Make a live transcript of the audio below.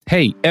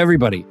Hey,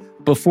 everybody.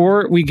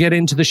 Before we get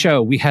into the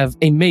show, we have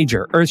a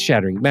major,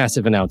 earth-shattering,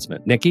 massive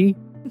announcement. Nikki?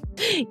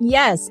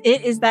 Yes,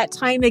 it is that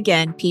time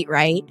again, Pete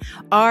Wright.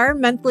 Our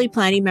monthly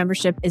planning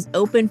membership is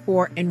open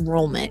for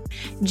enrollment.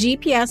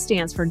 GPS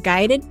stands for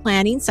Guided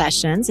Planning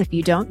Sessions, if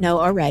you don't know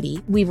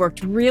already. We've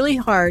worked really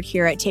hard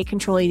here at Take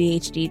Control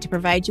ADHD to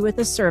provide you with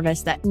a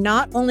service that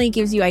not only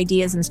gives you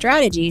ideas and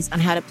strategies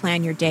on how to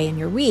plan your day and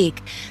your week,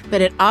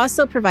 but it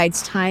also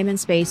provides time and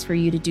space for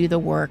you to do the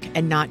work,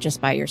 and not just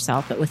by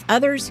yourself, but with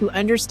others who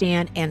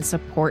understand and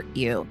support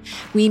you.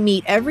 We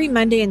meet every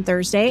Monday and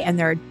Thursday, and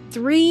there are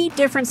 3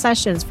 different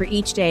sessions for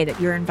each day that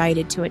you're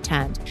invited to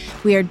attend.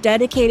 We are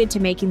dedicated to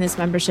making this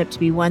membership to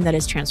be one that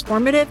is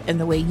transformative in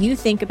the way you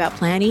think about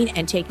planning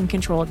and taking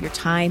control of your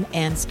time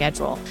and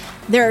schedule.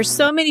 There are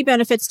so many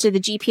benefits to the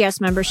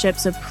GPS membership,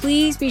 so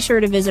please be sure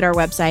to visit our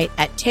website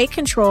at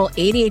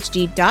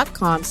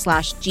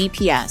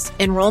takecontroladhd.com/GPS.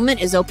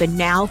 Enrollment is open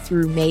now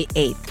through May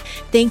 8th.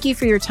 Thank you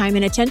for your time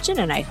and attention,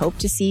 and I hope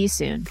to see you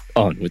soon.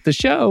 On with the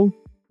show.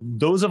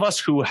 Those of us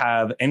who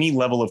have any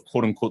level of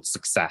quote unquote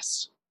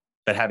success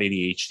that have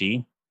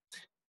ADHD,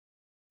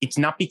 it's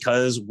not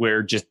because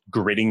we're just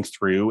gritting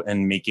through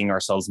and making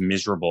ourselves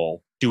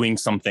miserable, doing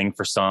something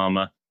for some,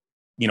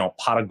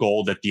 pot of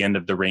gold at the end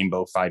of the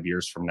rainbow 5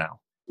 years from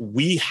now.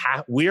 We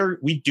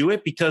do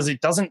it because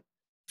it doesn't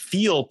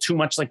feel too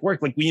much like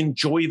work. Like, we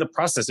enjoy the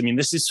process. I mean,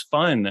 this is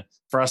fun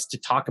for us to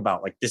talk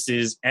about. Like, this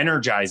is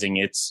energizing.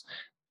 It's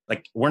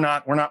like, we're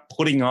not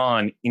putting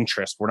on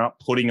interest. We're not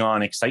putting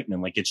on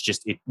excitement. Like, it's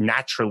just, it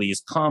naturally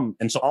has come.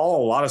 And so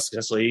all a lot of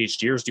successful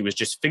ADHDers do is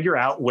just figure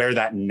out where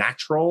that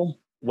natural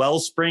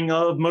wellspring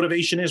of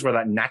motivation is, where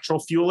that natural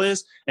fuel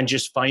is, and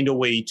just find a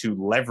way to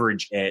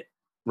leverage it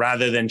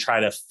rather than try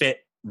to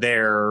fit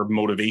their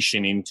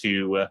motivation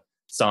into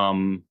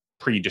some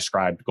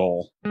pre-described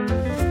goal.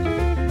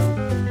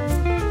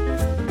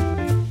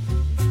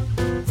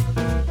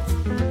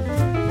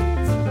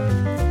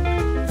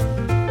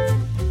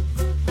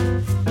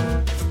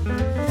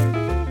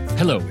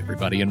 Hello,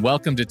 everybody, and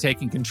welcome to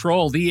Taking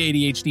Control, the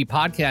ADHD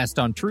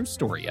podcast on True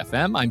Story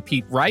FM. I'm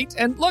Pete Wright,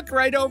 and look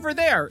right over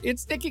there.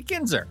 It's Nikki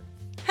Kinzer.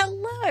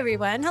 Hello,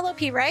 everyone. Hello,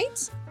 Pete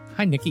Wright.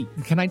 Hi, Nikki.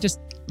 Can I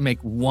just make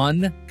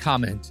one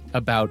comment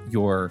about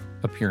your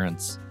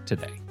appearance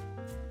today?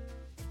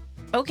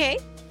 Okay.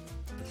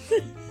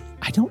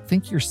 I don't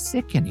think you're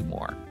sick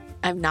anymore.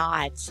 I'm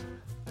not.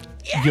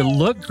 Yay! You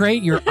look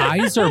great. Your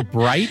eyes are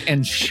bright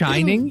and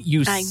shining.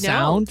 You I know.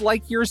 sound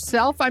like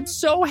yourself. I'm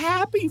so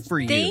happy for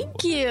you.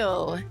 Thank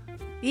you.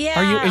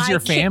 Yeah. Is your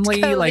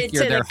family like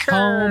you're their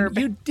home? Curb.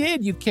 You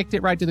did. You kicked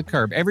it right to the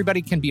curb.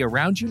 Everybody can be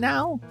around you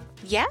now?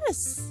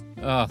 Yes.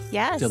 Oh,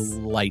 Yes.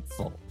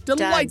 delightful. Done.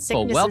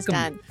 Delightful. Sickness is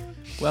done.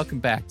 Welcome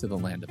back to the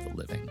land of the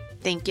living.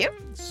 Thank you.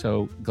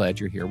 So glad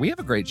you're here. We have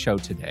a great show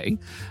today.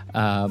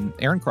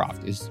 Aaron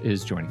Croft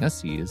is joining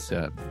us. He is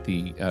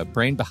the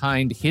brain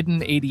behind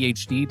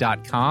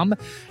hiddenadhd.com.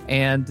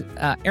 And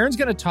Aaron's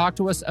going to talk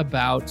to us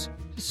about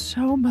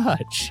so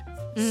much.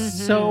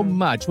 So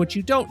much. What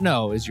you don't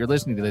know as you're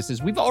listening to this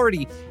is we've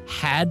already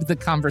had the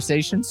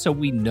conversation, so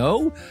we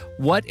know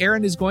what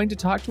Aaron is going to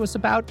talk to us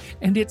about,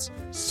 and it's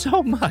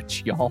so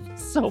much, y'all.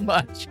 So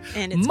much.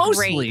 And it's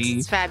Mostly, great.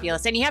 It's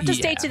fabulous. And you have to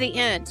stay to the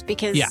end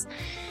because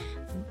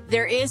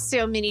there is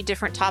so many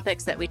different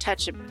topics that we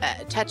touch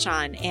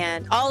on,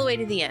 and all the way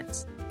to the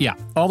end. Yeah,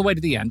 all the way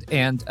to the end.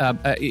 And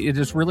it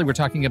is really, we're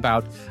talking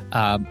about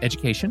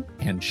education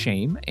and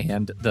shame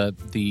and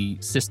the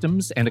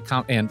systems and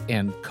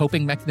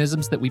coping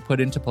mechanisms that we put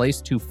into place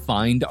to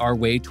find our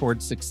way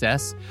towards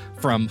success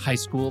from high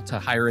school to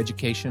higher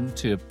education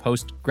to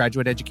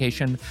postgraduate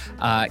education.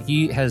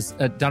 He has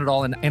done it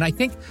all. And I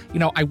think,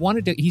 I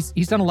wanted to,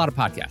 he's done a lot of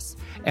podcasts.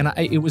 And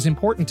it was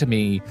important to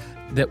me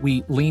that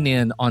we lean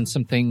in on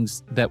some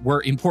things that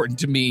were important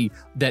to me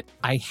that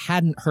I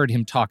hadn't heard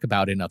him talk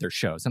about in other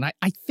shows. And I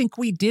think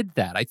we did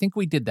that.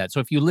 So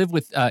if you live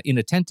with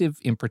inattentive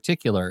in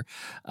particular,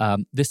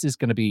 this is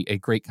going to be a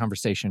great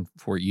conversation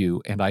for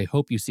you. And I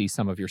hope you see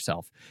some of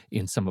yourself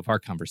in some of our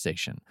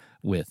conversation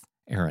with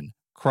Aaron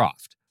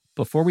Croft.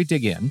 Before we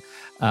dig in,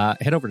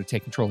 head over to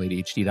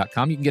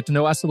takecontroladhd.com. You can get to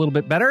know us a little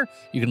bit better.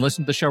 You can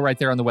listen to the show right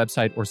there on the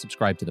website or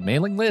subscribe to the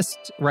mailing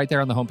list right there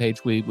on the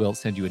homepage. We will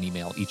send you an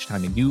email each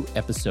time a new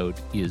episode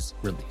is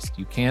released.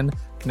 You can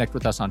connect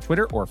with us on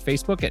Twitter or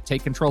Facebook at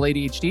Take Control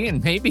ADHD,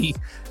 and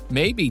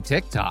maybe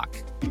TikTok,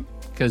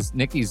 because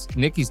Nikki's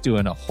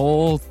doing a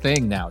whole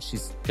thing now.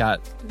 She's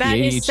got that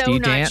the ADHD is so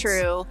dance. Not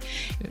true.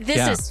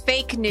 This is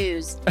fake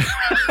news.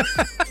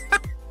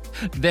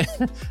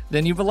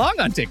 Then you belong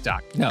on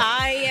TikTok. No,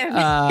 I am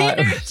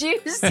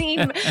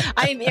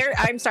I'm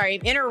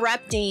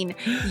interrupting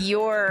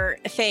your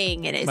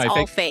thing, and it's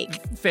all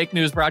fake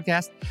news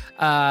broadcast.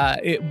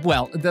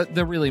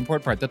 The really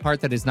important part, the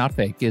part that is not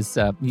fake, is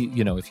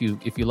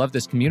if you love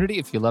this community,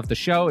 if you love the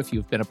show, if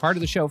you've been a part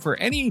of the show for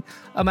any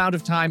amount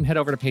of time, head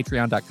over to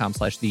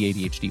patreon.com/the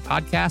ADHD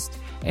podcast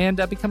and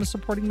become a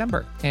supporting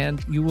member.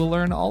 And you will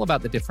learn all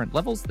about the different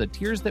levels, the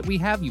tiers that we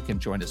have. You can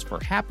join us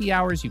for happy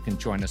hours. You can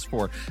join us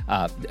for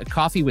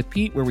Coffee with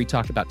Pete, where we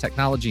talk about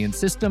technology and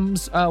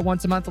systems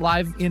once a month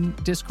live in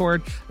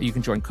Discord. You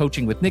can join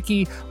Coaching with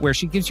Nikki, where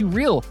she gives you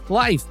real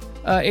life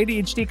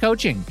ADHD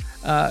coaching.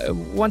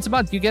 Once a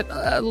month, you get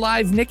a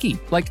live Nikki,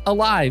 like a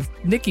live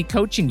Nikki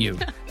coaching you,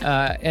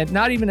 and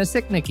not even a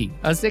sick Nikki,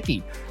 a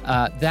sickie.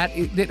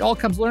 It all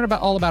comes. Learn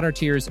all about our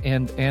tiers,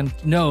 and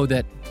know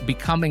that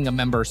becoming a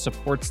member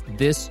supports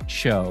this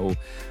show,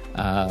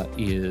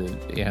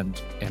 and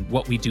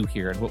what we do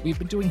here and what we've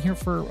been doing here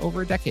for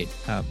over a decade.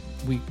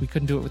 We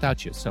couldn't do it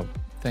without you. So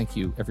thank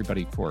you,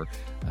 everybody, for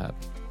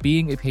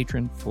being a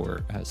patron,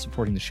 for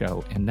supporting the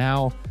show, and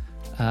now.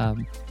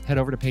 Head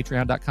over to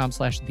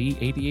patreon.com/the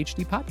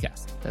ADHD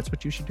podcast. That's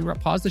what you should do.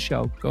 Pause the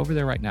show, go over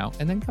there right now,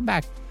 and then come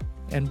back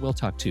and we'll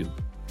talk to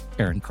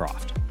Aaron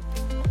Croft.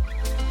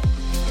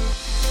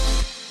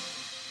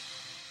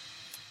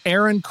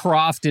 Aaron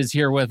Croft is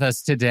here with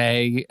us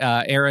today.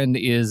 Aaron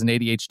is an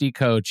ADHD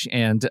coach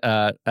and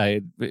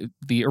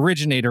the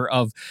originator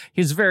of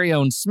his very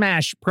own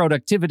Smash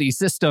productivity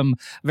system.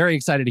 Very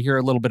excited to hear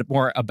a little bit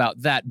more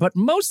about that. But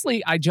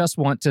mostly, I just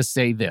want to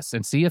say this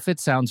and see if it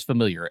sounds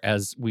familiar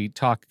as we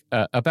talk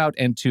about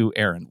and to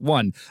Aaron.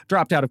 1,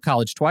 dropped out of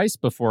college twice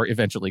before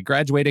eventually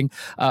graduating,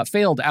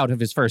 failed out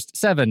of his first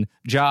 7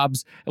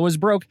 jobs, was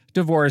broke,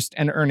 divorced,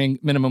 and earning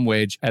minimum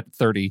wage at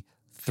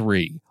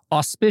 33.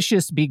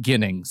 Auspicious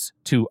beginnings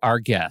to our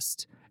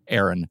guest,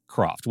 Aaron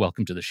Croft.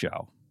 Welcome to the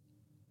show.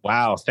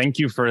 Wow. Thank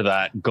you for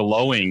that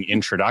glowing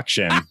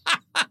introduction.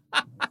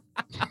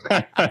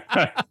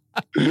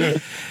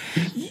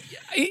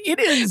 It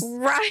is.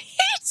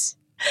 Right?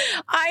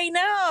 I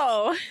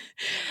know.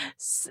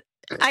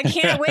 I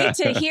can't wait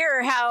to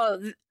hear how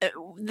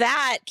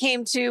that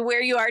came to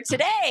where you are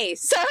today.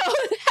 So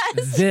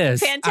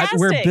that's fantastic.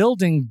 We're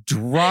building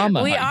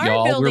drama, we are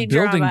y'all. We're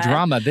building drama.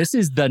 drama. This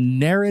is the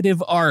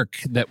narrative arc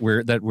that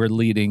we're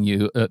leading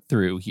you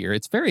through here.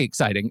 It's very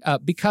exciting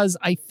because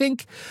I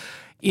think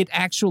it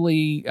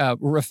actually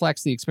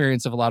reflects the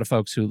experience of a lot of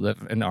folks who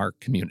live in our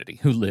community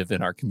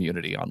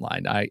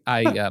online. I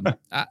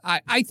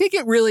think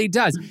it really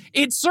does.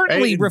 It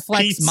certainly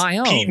reflects my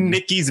own. Pete and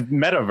Nikki's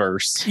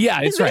metaverse.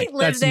 Yeah, it's right.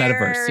 That's the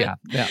there. metaverse.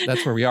 Yeah,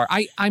 that's where we are.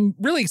 I'm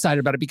really excited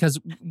about it because,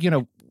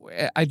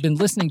 I've been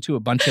listening to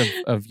a bunch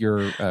of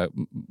your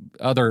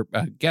other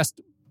guest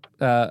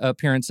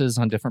appearances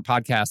on different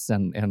podcasts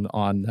and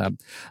on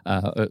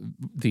our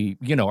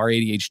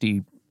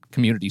ADHD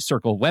community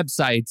circle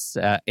websites.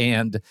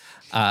 And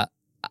I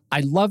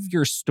love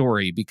your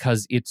story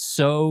because it's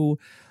so,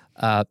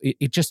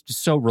 it just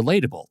so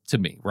relatable to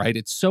me, right?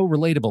 It's so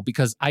relatable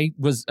because I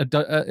was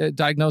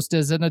diagnosed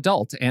as an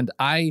adult and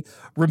I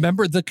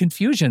remember the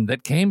confusion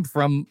that came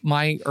from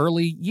my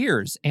early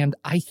years. And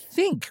I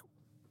think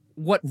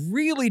what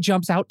really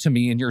jumps out to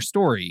me in your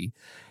story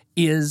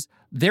is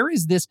there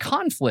is this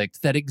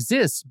conflict that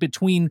exists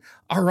between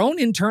our own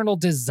internal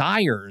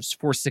desires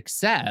for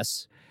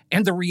success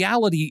and the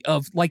reality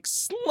of like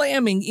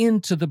slamming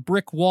into the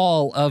brick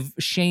wall of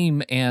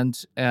shame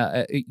and,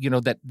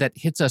 that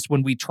hits us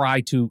when we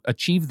try to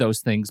achieve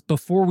those things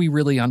before we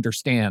really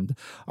understand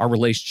our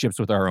relationships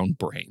with our own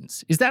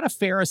brains. Is that a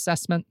fair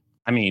assessment?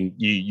 I mean,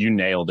 you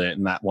nailed it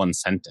in that one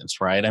sentence,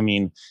 right? I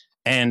mean,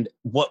 and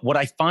what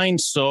I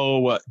find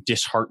so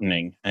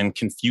disheartening and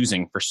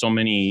confusing for so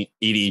many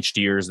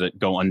ADHDers that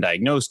go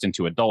undiagnosed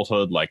into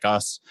adulthood like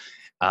us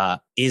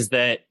is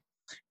that,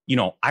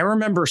 I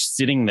remember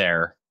sitting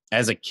there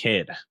as a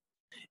kid,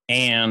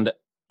 and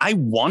I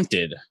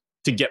wanted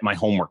to get my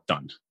homework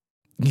done.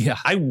 Yeah.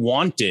 I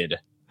wanted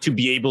to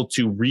be able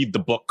to read the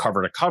book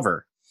cover to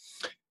cover.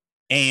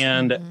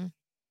 And,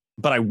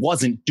 but I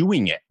wasn't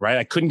doing it, right?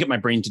 I couldn't get my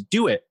brain to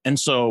do it. And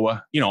so,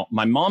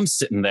 my mom's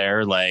sitting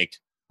there like,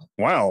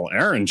 well,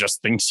 Aaron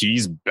just thinks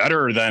he's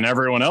better than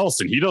everyone else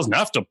and he doesn't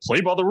have to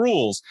play by the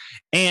rules.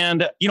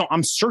 And,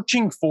 I'm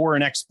searching for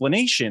an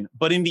explanation,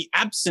 but in the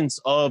absence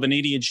of an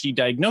ADHD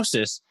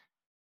diagnosis,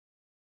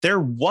 there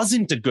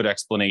wasn't a good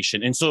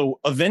explanation. And so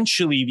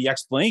eventually the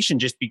explanation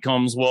just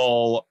becomes,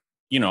 well,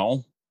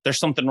 there's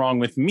something wrong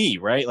with me,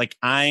 right? Like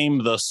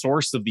I'm the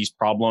source of these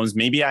problems.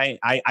 Maybe I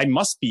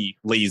must be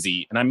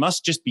lazy and I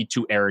must just be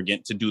too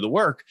arrogant to do the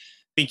work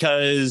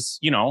because,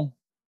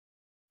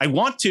 I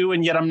want to,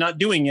 and yet I'm not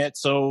doing it.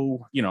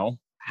 So,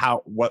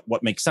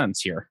 what makes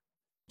sense here?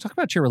 Talk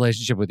about your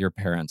relationship with your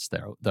parents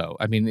though.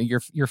 I mean,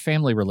 your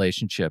family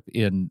relationship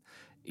in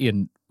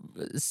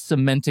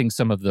cementing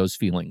some of those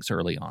feelings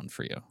early on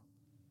for you.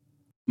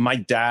 My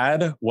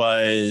dad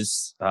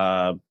was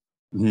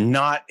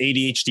not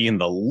ADHD in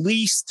the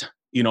least,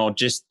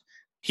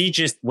 he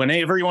just,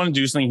 whenever he wanted to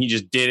do something, he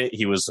just did it.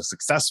 He was a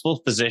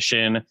successful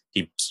physician.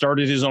 He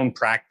started his own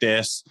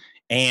practice.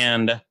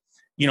 And,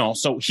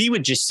 so he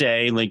would just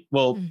say like,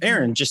 well,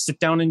 Aaron, just sit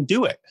down and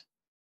do it.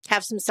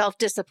 Have some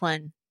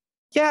self-discipline.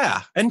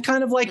 Yeah. And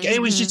kind of like,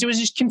 it was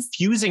just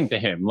confusing to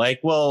him. Like,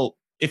 well,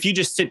 if you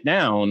just sit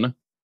down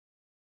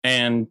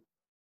and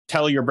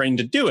tell your brain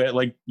to do it,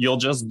 like you'll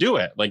just do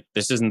it. Like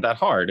this isn't that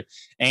hard.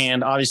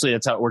 And obviously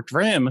that's how it worked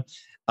for him.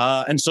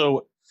 And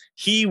so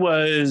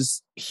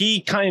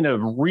he kind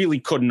of really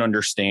couldn't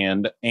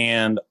understand.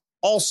 And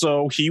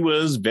also, he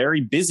was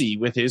very busy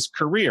with his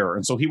career.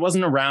 And so he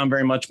wasn't around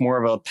very much,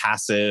 more of a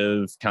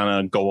passive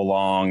kind of go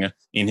along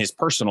in his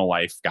personal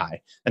life guy.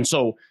 And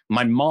so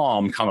my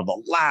mom, kind of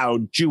a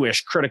loud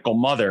Jewish critical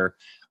mother,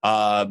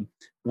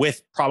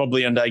 with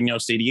probably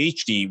undiagnosed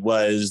ADHD,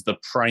 was the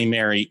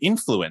primary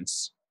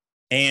influence.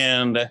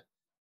 And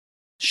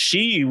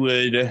she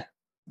would,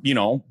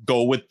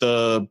 go with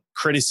the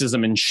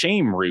criticism and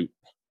shame route,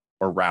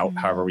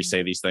 however we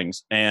say these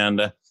things.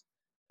 And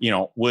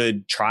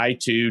would try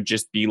to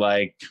just be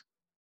like,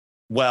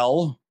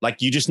 well,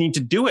 like, you just need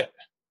to do it.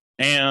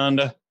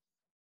 And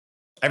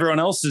everyone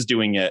else is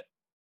doing it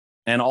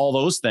and all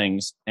those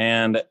things.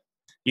 And,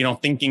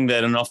 thinking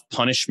that enough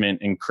punishment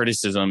and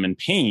criticism and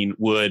pain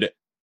would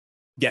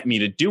get me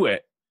to do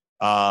it.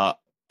 But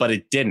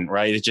it didn't,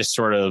 right? It just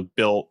sort of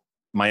built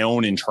my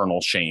own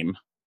internal shame.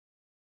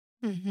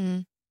 Mm-hmm.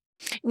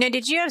 Now,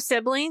 did you have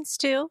siblings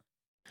too?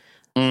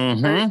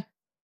 Mm-hmm.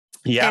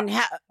 Yeah. And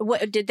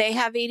what did they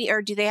have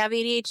do they have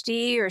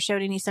ADHD or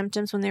showed any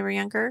symptoms when they were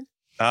younger?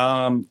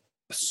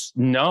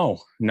 No.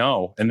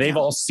 And they've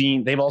all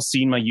seen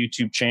my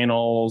YouTube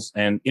channels,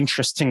 and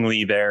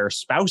interestingly, their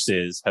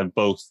spouses have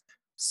both,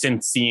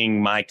 since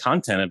seeing my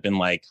content, have been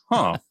like,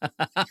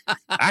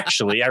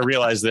 actually, I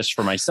realized this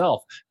for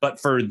myself.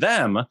 But for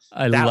them,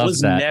 I love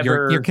that.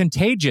 You're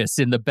contagious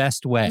in the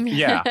best way.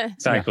 Yeah,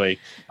 exactly.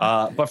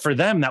 But for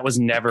them, that was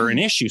never an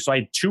issue. So I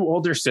had two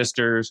older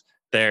sisters.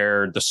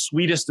 They're the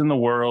sweetest in the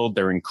world.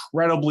 They're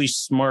incredibly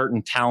smart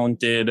and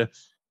talented.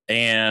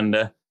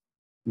 And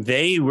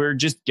they were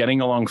just getting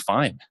along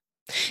fine.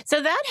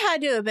 So that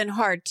had to have been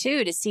hard,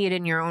 too, to see it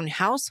in your own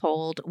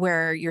household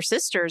where your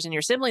sisters and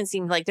your siblings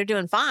seem like they're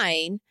doing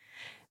fine,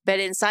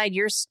 but inside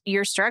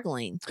you're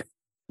struggling.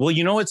 Well,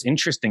 what's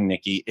interesting,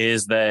 Nikki,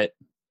 is that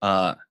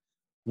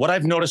what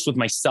I've noticed with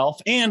myself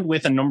and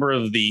with a number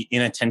of the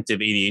inattentive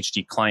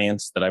ADHD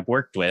clients that I've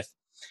worked with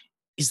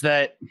is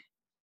that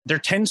there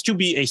tends to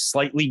be a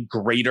slightly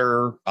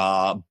greater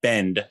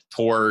bend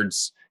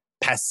towards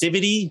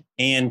passivity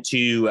and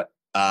to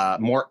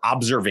more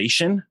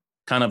observation,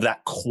 kind of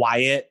that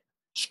quiet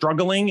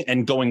struggling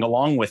and going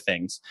along with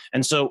things.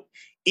 And so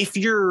if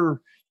you're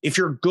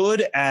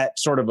good at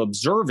sort of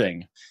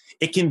observing,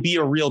 it can be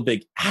a real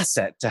big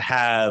asset to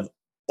have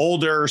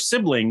older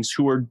siblings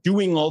who are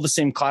doing all the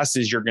same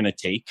classes you're going to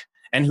take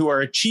and who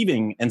are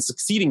achieving and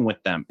succeeding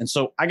with them. And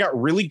so I got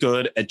really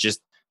good at just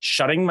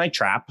shutting my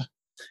trap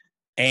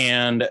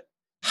and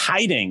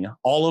hiding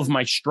all of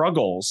my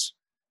struggles,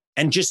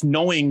 and just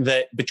knowing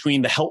that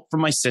between the help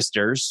from my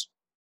sisters,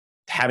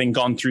 having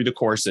gone through the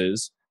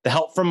courses, the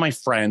help from my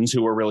friends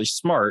who were really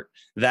smart,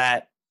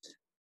 that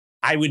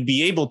I would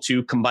be able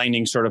to,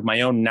 combining sort of my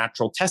own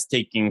natural test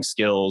taking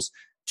skills,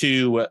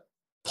 to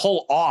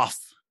pull off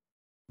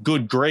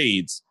good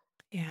grades.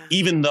 Yeah.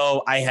 Even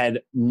though I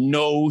had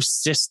no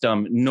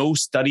system, no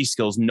study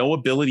skills, no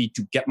ability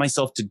to get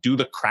myself to do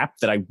the crap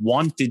that I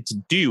wanted to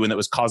do, and that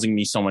was causing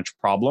me so much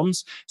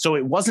problems. So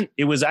it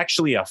was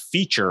actually a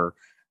feature,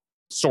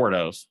 sort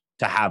of,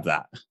 to have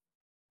that.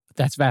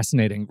 That's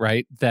fascinating,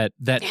 right? That's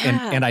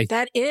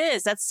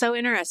so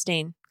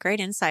interesting. Great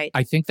insight.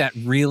 I think that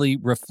really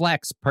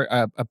reflects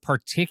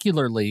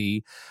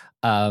particularly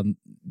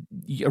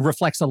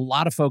reflects a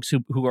lot of folks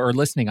who are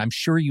listening. I'm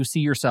sure you see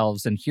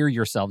yourselves and hear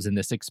yourselves in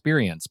this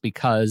experience,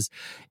 because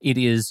it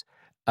is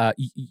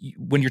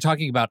when you're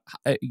talking about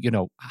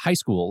high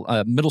school,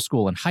 middle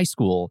school, and high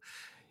school,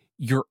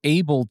 you're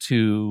able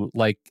to,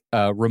 like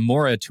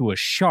remora to a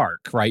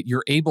shark, right?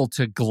 You're able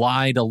to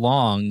glide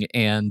along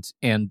and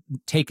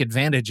take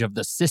advantage of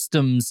the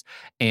systems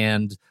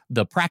and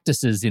the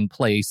practices in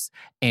place,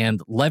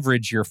 and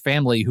leverage your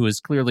family, who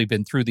has clearly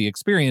been through the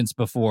experience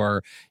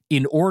before,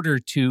 in order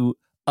to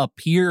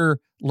appear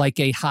like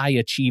a high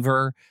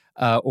achiever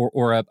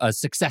or a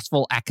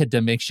successful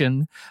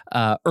academician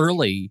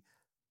early.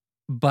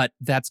 But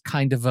that's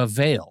kind of a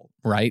veil,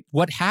 right?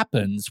 What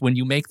happens when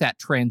you make that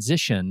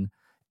transition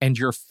and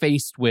you're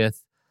faced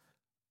with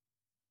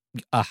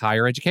a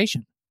higher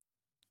education?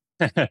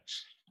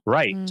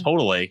 Right,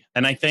 totally.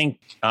 And I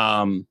think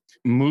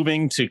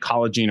moving to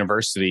college,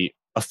 university,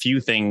 a few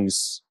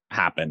things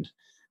happened.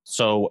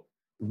 So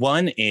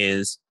one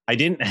is I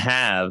didn't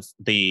have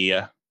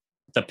the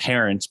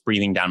parents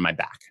breathing down my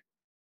back,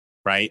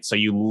 right? So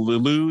you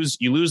lose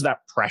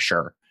that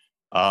pressure.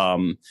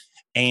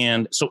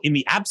 And so in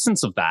the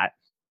absence of that,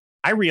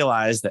 I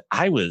realized that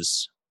I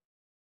was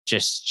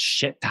just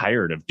shit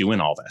tired of doing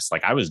all this.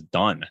 Like, I was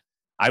done.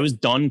 I was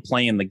done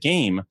playing the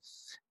game.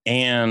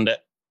 And,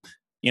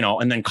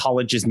 and then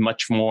college is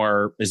much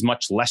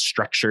less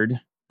structured.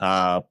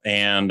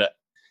 And,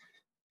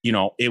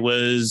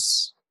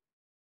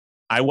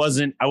 I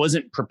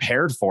wasn't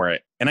prepared for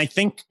it. And I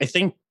think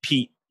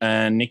Pete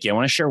and Nikki, I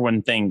want to share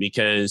one thing,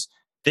 because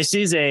this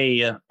is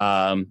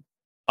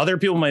other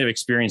people might have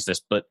experienced this,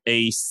 but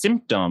a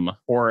symptom,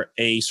 or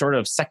a sort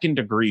of second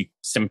degree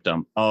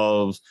symptom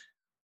of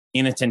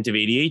inattentive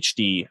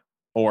ADHD,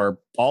 or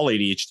all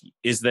ADHD,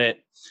 is that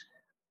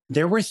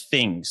there were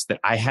things that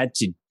I had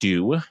to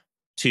do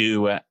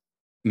to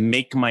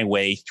make my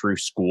way through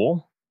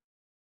school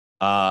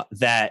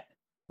that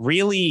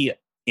really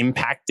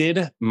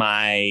impacted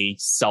my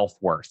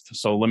self-worth.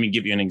 So let me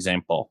give you an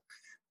example.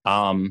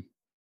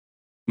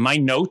 My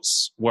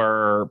notes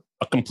were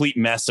a complete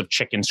mess of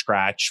chicken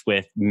scratch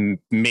with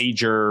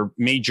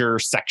major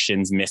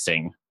sections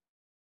missing.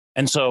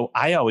 And so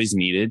I always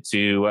needed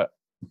to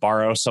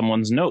borrow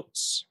someone's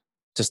notes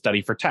to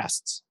study for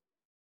tests.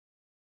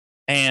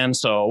 And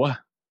so,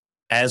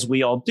 as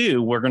we all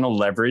do, we're going to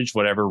leverage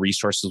whatever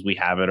resources we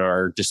have at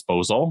our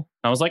disposal.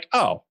 I was like,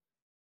 oh,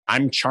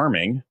 I'm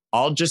charming.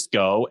 I'll just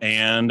go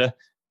and,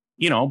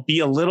 be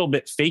a little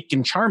bit fake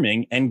and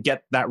charming and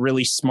get that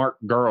really smart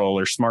girl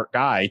or smart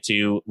guy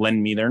to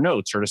lend me their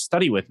notes or to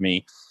study with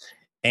me.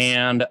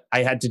 And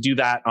I had to do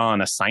that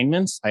on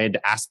assignments. I had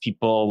to ask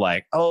people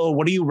like, oh,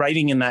 what are you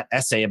writing in that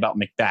essay about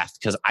Macbeth?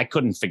 Because I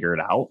couldn't figure it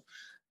out.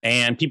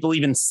 And people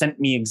even sent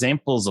me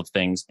examples of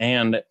things.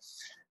 And,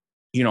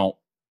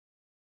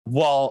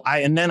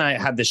 then I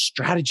had this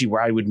strategy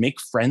where I would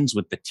make friends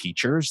with the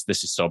teachers.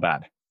 This is so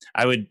bad.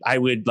 I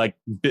would like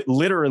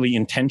literally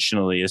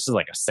intentionally, this is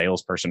like a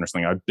salesperson or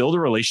something. I would build a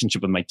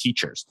relationship with my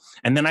teachers.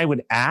 And then I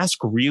would ask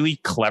really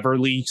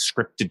cleverly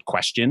scripted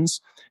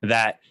questions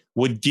that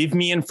would give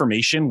me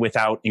information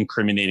without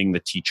incriminating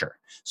the teacher.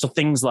 So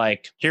things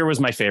like, here was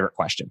my favorite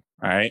question.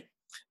 All right.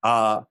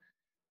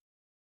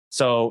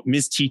 So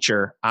Ms.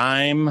 Teacher,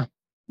 I've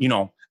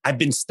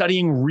been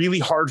studying really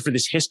hard for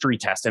this history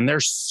test and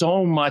there's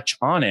so much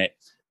on it.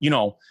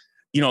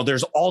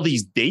 There's all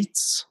these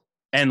dates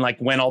and like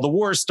when all the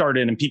wars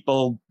started and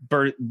people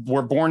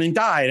were born and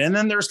died. And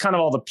then there's kind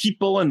of all the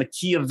people and the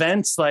key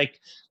events. Like,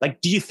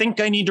 do you think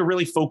I need to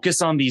really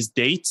focus on these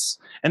dates?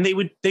 And they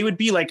would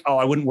be like, oh,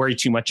 I wouldn't worry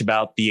too much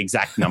about the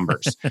exact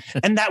numbers.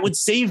 And that would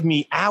save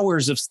me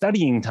hours of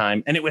studying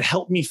time. And it would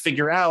help me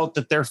figure out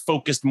that they're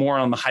focused more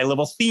on the high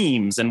level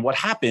themes and what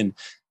happened.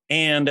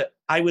 And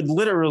I would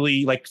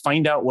literally like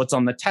find out what's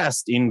on the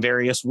test in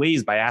various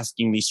ways by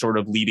asking these sort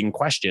of leading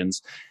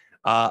questions.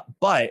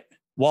 But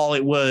while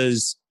it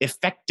was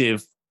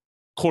effective,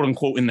 quote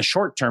unquote, in the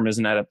short term as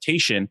an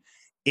adaptation,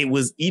 it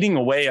was eating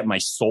away at my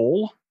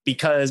soul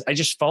because I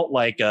just felt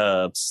like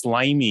a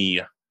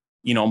slimy,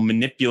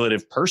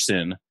 manipulative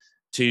person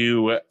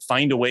to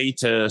find a way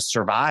to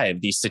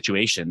survive these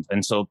situations.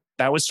 And so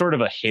that was sort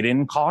of a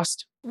hidden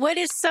cost. What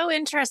is so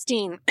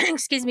interesting,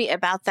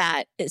 about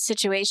that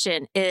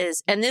situation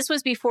is, and this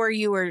was before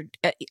you were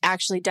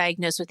actually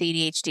diagnosed with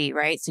ADHD,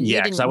 right? So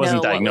yeah, because I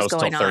wasn't diagnosed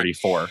until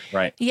 34,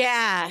 right?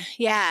 Yeah.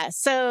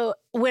 So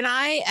when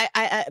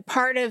I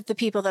part of the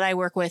people that I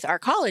work with are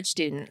college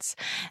students,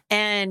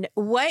 and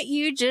what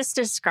you just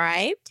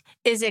described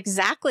is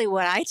exactly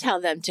what I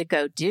tell them to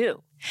go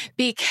do.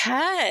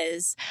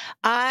 Because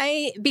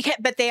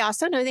but they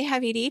also know they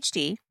have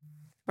ADHD,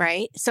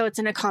 right? So it's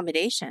an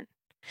accommodation.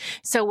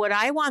 So what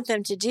I want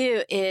them to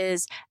do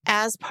is,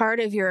 as part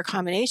of your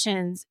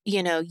accommodations,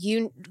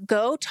 you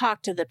go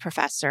talk to the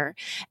professor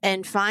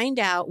and find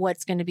out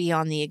what's going to be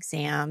on the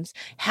exams,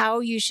 how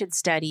you should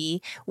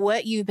study,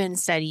 what you've been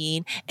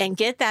studying, and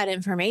get that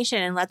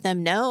information and let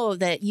them know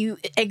that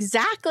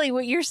exactly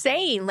what you're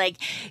saying, like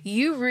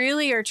you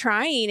really are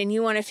trying and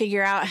you want to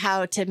figure out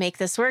how to make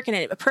this work. And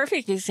a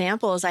perfect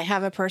example is I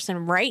have a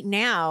person right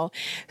now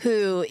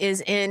who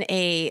is in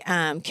a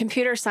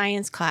computer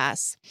science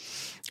class.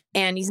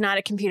 And he's not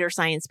a computer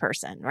science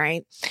person,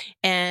 right?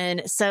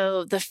 And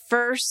so the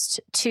first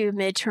two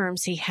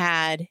midterms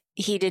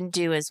he didn't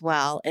do as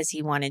well as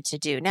he wanted to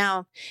do.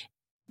 Now,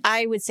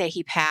 I would say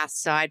he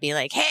passed. So I'd be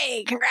like,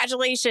 hey,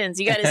 congratulations.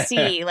 You got to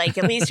see, like,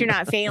 at least you're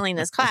not failing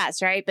this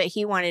class, right? But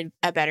he wanted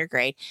a better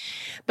grade.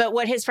 But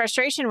what his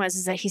frustration was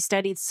is that he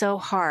studied so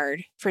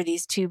hard for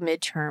these two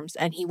midterms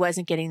and he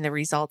wasn't getting the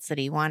results that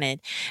he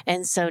wanted.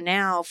 And so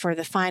now for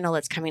the final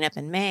that's coming up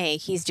in May,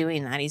 he's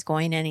doing that. He's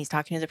going in, he's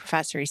talking to the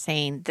professor. He's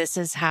saying, this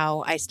is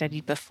how I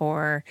studied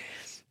before.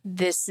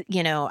 This,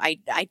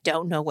 I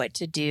don't know what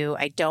to do.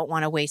 I don't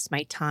want to waste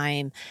my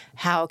time.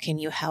 How can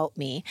you help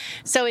me?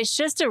 So it's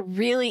just a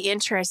really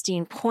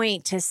interesting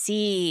point to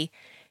see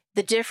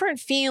the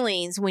different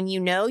feelings when you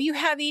know you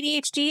have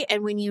ADHD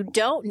and when you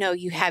don't know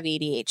you have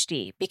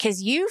ADHD,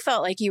 because you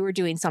felt like you were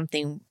doing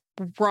something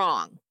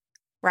wrong,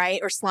 right?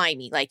 Or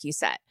slimy, like you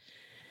said.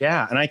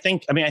 Yeah. And I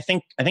think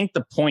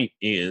the point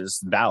is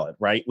valid,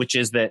 right? Which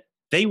is that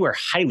they were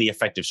highly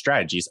effective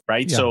strategies,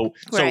 right? Yeah. So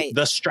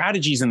the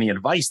strategies and the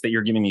advice that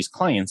you're giving these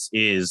clients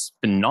is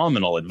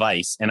phenomenal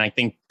advice. And I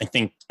think,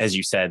 as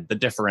you said, the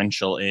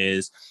differential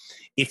is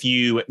if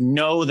you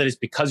know that it's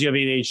because you have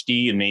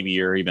ADHD and maybe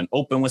you're even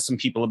open with some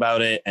people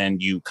about it and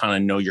you kind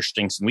of know your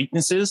strengths and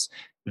weaknesses,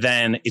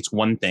 then it's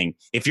one thing.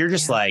 If you're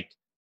just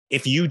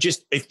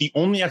if the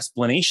only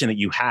explanation that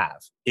you have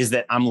is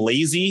that I'm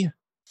lazy,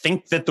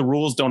 think that the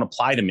rules don't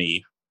apply to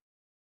me,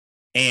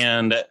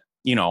 and,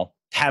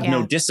 have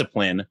no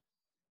discipline,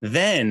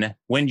 then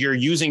when you're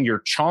using your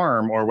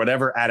charm or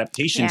whatever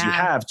adaptations you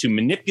have to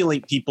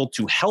manipulate people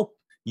to help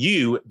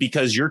you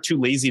because you're too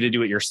lazy to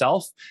do it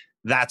yourself,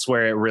 that's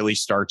where it really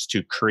starts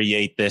to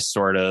create this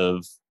sort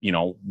of,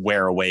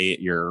 wear away at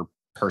your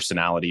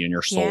personality and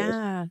your soul.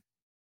 Yeah.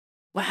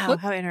 Wow,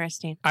 how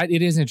interesting.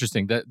 It is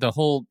interesting. The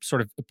whole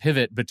sort of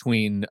pivot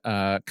between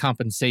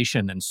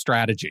compensation and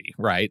strategy,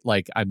 right?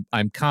 Like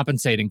I'm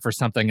compensating for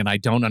something and I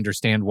don't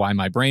understand why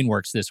my brain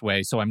works this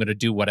way, so I'm going to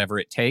do whatever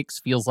it takes.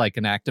 Feels like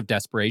an act of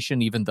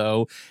desperation, even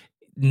though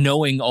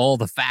knowing all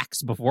the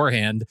facts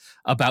beforehand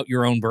about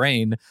your own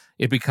brain,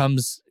 it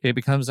becomes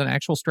an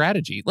actual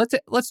strategy.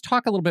 Let's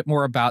talk a little bit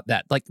more about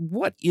that. Like,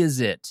 what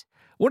is it?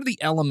 What are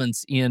the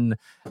elements in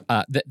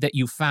that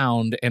you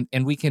found,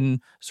 and we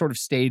can sort of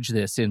stage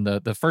this in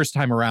the first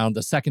time around,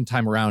 the second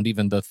time around,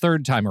 even the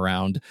third time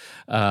around,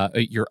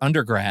 your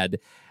undergrad,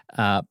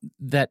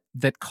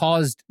 that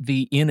caused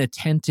the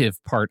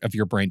inattentive part of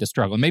your brain to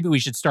struggle. Maybe we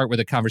should start with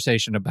a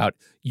conversation about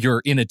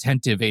your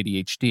inattentive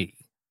ADHD.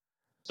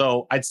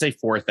 So I'd say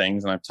four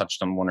things, and I've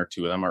touched on one or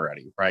two of them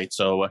already, right?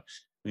 So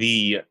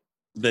the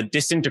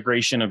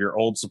disintegration of your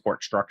old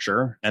support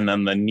structure and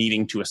then the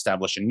needing to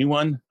establish a new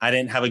one. I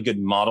didn't have a good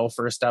model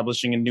for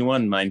establishing a new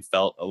one. Mine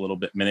felt a little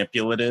bit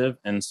manipulative.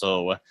 And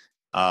so,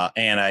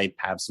 and I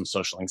have some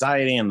social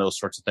anxiety and those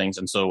sorts of things.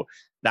 And so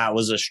that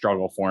was a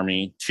struggle for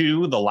me.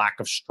 Two, the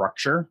lack of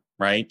structure,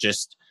 right?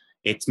 Just,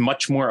 it's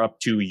much more up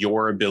to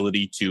your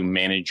ability to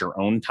manage your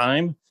own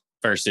time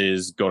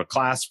versus go to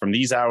class from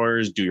these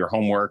hours, do your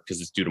homework because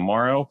it's due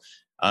tomorrow.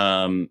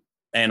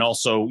 And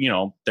also,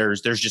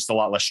 there's just a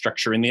lot less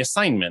structure in the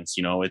assignments.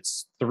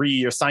 It's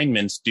 3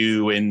 assignments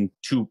due in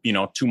 2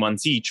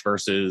 months each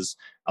versus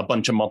a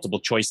bunch of multiple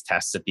choice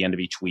tests at the end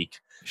of each week.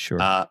 Sure.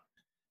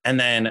 And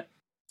then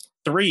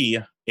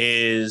 3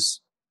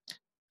 is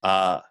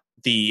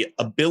the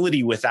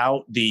ability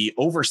without the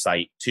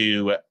oversight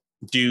to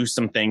do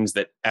some things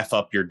that F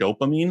up your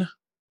dopamine,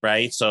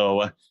 right?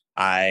 So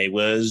I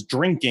was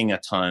drinking a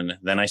ton.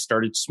 Then I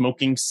started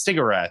smoking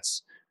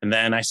cigarettes. And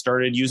then I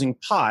started using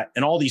pot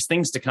and all these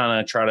things to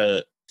kind of try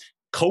to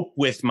cope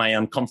with my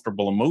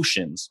uncomfortable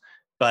emotions.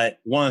 But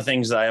one of the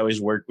things that I always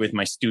work with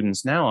my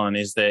students now on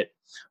is that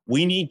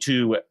we need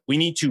to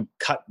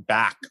cut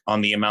back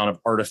on the amount of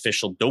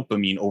artificial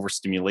dopamine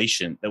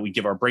overstimulation that we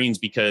give our brains,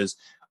 because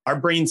our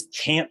brains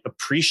can't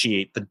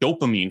appreciate the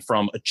dopamine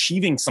from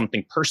achieving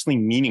something personally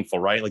meaningful,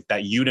 right? Like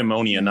that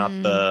eudaimonia, not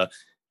the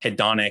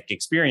hedonic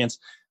experience.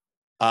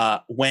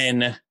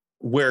 When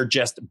we're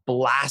just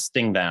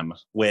blasting them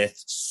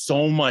with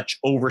so much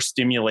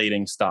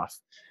overstimulating stuff.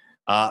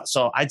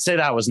 So I'd say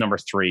that was number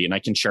 3, and I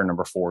can share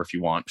number 4 if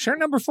you want. Share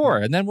number 4,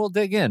 and then we'll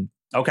dig in.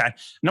 Okay.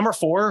 Number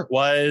 4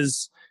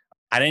 was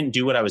I didn't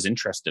do what I was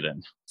interested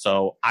in.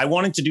 So I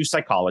wanted to do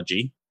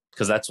psychology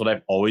because that's what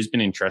I've always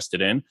been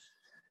interested in.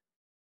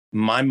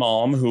 My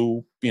mom,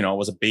 who,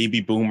 was a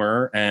baby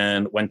boomer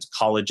and went to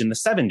college in the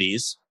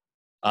 70s,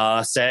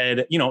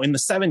 said, in the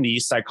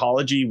 70s,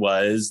 psychology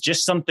was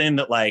just something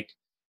that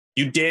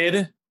you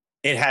did.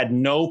 It had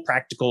no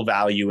practical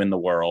value in the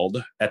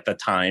world at the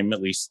time, at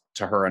least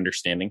to her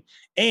understanding.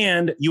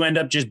 And you end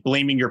up just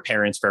blaming your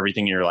parents for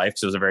everything in your life.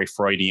 So it was a very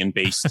Freudian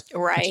based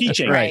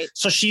teaching. Right.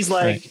 So she's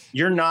like,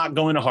 You're not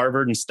going to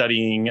Harvard and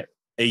studying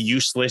a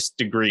useless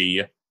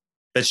degree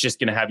that's just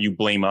going to have you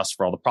blame us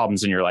for all the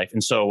problems in your life.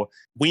 And so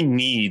we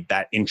need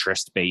that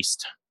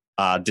interest-based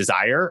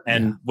desire.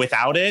 And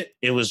without it,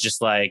 it was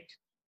just like,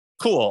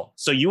 cool.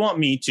 So you want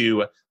me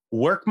to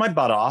work my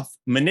butt off,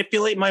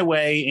 manipulate my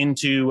way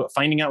into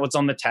finding out what's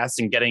on the test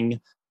and getting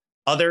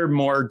other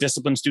more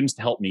disciplined students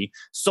to help me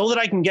so that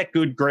I can get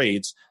good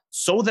grades,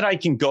 so that I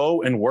can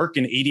go and work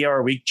an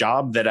 80-hour-a-week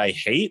job that I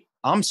hate.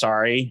 I'm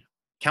sorry.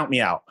 Count me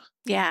out.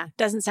 Yeah,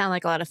 doesn't sound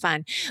like a lot of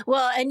fun.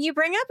 Well, and you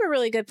bring up a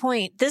really good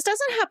point. This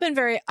doesn't happen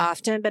very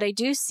often, but I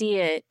do see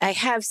it. I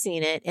have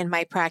seen it in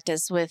my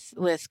practice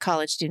with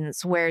college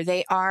students where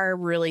they are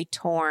really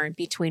torn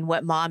between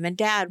what mom and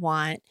dad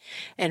want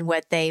and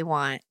what they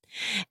want.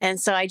 And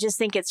so I just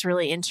think it's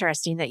really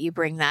interesting that you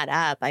bring that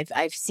up.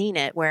 I've seen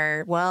it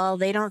where, well,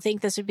 they don't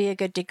think this would be a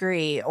good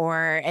degree,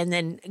 and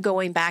then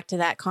going back to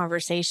that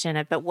conversation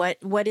about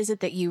what is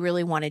it that you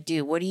really want to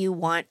do? What do you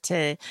want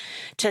to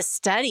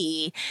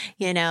study?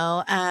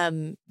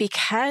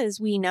 Because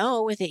we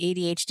know with the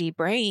ADHD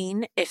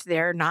brain, if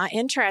they're not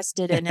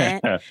interested in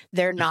it,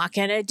 they're not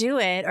going to do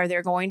it, or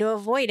they're going to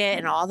avoid it.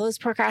 And all those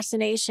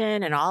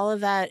procrastination and all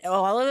of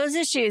those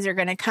issues are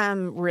going to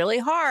come really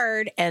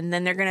hard. And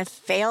then they're going to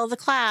fail the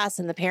class,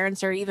 and the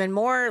parents are even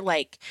more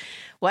like,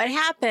 what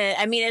happened?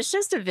 I mean, it's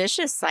just a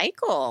vicious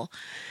cycle.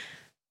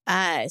 So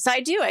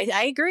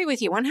I agree with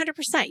you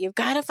 100%. You've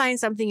got to find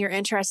something you're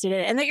interested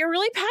in and that you're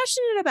really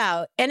passionate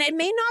about. And it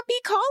may not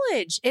be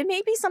college. It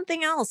may be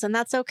something else, and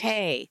that's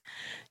okay.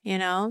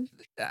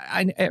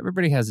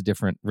 Everybody has a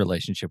different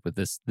relationship with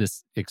this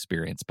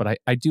experience, but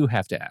I do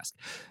have to ask,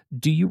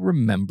 do you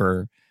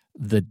remember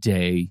the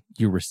day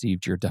you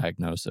received your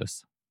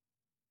diagnosis?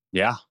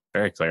 Yeah,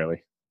 very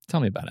clearly. Tell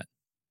me about it.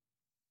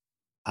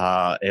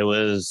 It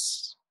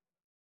was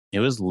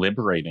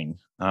liberating.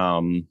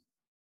 I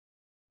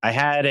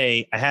had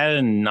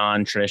a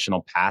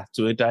non-traditional path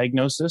to a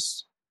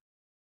diagnosis.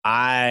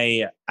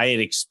 I had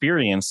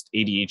experienced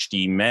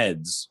ADHD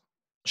meds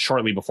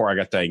shortly before I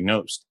got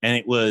diagnosed, and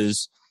it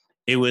was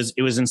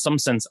in some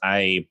sense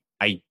I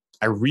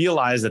I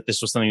realized that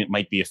this was something that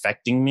might be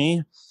affecting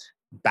me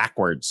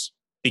backwards,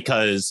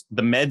 because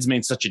the meds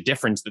made such a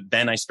difference that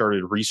then I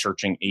started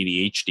researching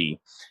ADHD.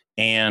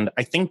 And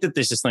I think that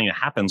this is something that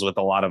happens with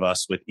a lot of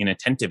us with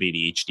inattentive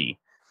ADHD.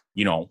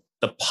 You know,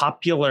 the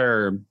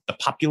popular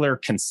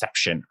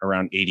conception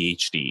around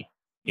ADHD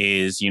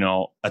is, you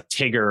know, a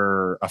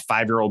Tigger, a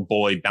 5-year-old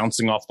boy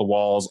bouncing off the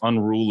walls,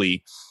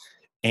 unruly.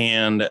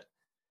 And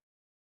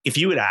if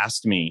you had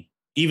asked me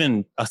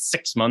even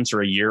 6 months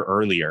or a year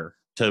earlier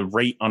to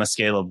rate on a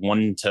scale of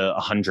 1 to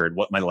 100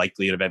 what my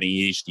likelihood of having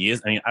ADHD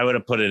is, I mean, I would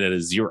have put it at a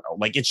 0.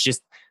 Like, it's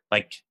just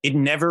like, it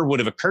never would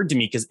have occurred to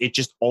me, because it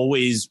just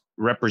always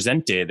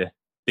represented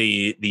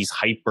these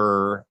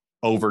hyper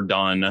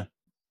overdone,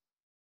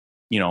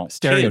 you know,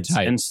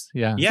 stereotypes.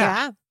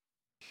 Yeah.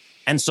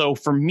 And so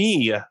for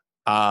me,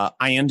 I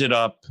ended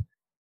up,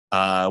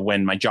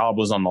 when my job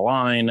was on the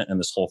line and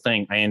this whole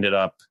thing, I ended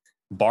up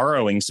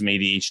borrowing some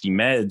ADHD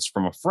meds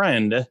from a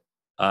friend,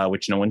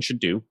 which no one should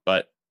do,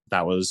 but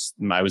I was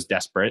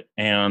desperate.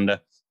 And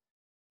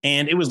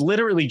it was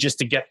literally just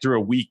to get through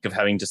a week of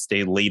having to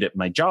stay late at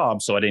my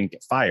job so I didn't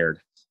get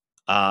fired.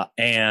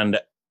 And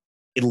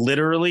it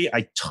literally,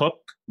 I took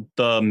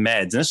the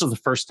meds, and this was the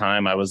first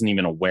time I wasn't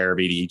even aware of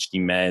ADHD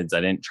meds.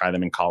 I didn't try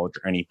them in college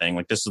or anything.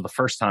 Like, this was the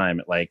first time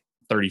at like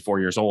 34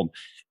 years old.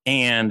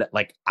 And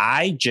like,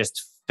 I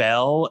just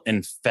fell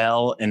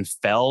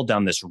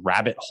down this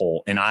rabbit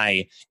hole, and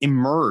I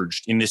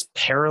emerged in this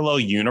parallel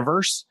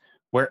universe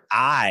where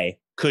I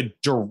could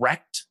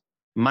direct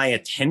my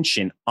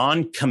attention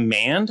on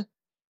command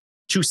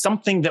to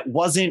something that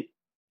wasn't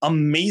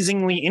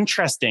amazingly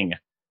interesting,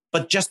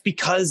 but just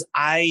because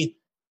I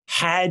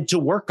had to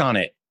work on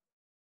it,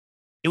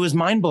 it was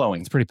mind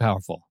blowing. It's pretty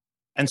powerful.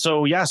 And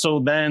so, so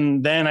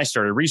then I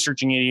started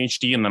researching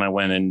ADHD, and then I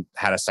went and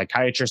had a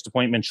psychiatrist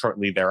appointment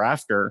shortly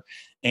thereafter.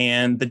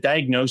 And the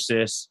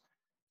diagnosis,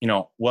 you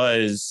know,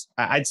 was,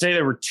 I'd say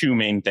there were two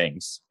main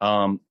things.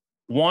 One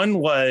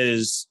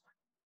was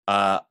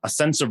a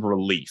sense of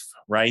relief,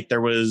 right?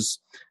 There was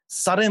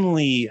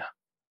suddenly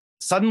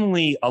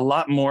a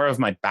lot more of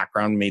my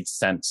background made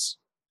sense,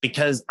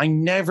 because I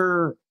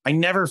never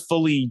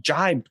fully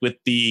jibed with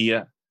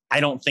the,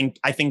 I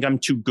think I'm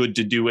too good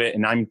to do it,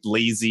 and I'm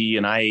lazy,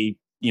 and I,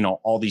 you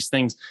know, all these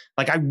things.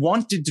 Like, I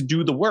wanted to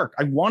do the work.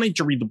 I wanted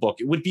to read the book.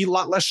 It would be a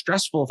lot less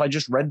stressful if I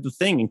just read the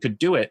thing and could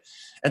do it.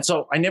 And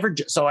so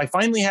I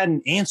finally had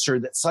an answer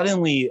that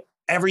suddenly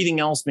everything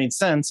else made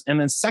sense. And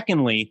then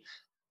secondly,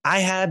 I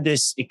had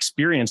this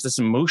experience, this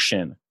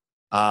emotion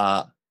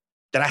that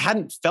I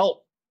hadn't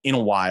felt in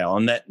a while,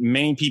 and that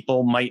many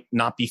people might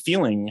not be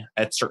feeling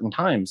at certain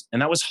times.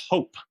 And that was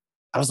hope.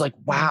 I was like,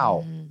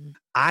 wow,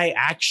 I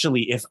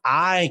actually, if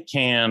I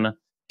can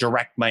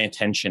direct my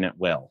attention at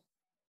will,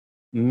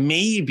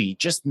 maybe,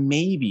 just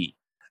maybe,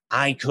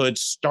 I could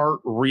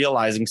start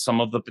realizing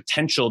some of the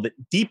potential that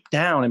deep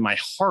down in my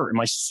heart, in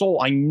my soul,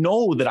 I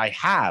know that I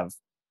have,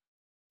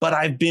 but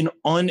I've been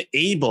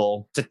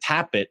unable to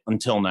tap it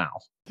until now.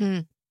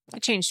 It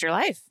changed your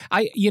life.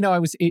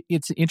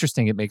 It's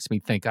interesting. It makes me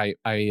think. I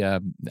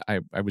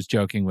was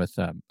joking with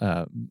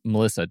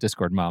Melissa,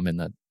 Discord mom, in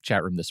the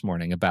chat room this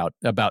morning about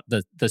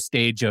the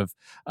stage of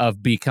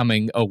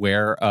becoming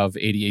aware of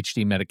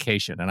ADHD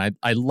medication. And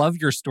I love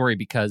your story,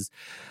 because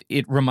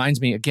it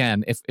reminds me,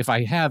 again, if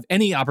I have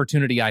any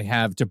opportunity I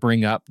have to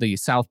bring up the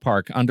South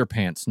Park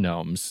underpants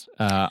gnomes,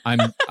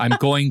 I'm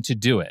going to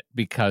do it,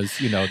 because,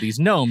 you know, these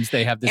gnomes,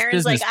 they have this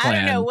Aaron's business like, plan. I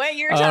don't know what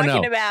you're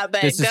talking about,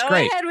 but go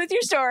ahead with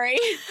your story.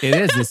 It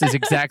is. This is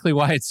exactly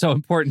why it's so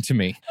important to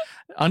me.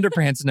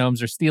 Underpants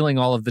gnomes are stealing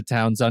all of the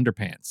town's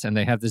underpants, and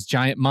they have this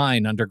giant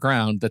mine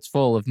underground that's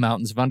full of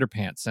mountains of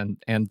underpants.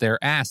 And they're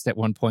asked at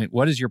one point,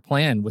 what is your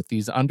plan with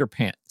these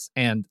underpants?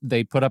 And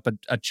they put up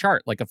a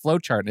chart, like a flow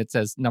chart, and it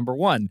says, number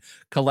 1,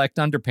 collect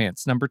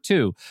underpants. Number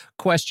 2,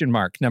 question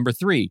mark. Number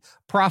 3,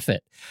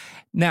 profit.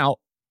 Now,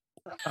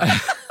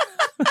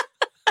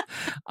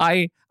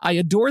 I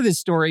adore this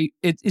story,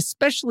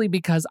 especially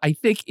because I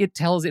think it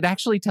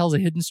actually tells a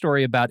hidden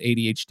story about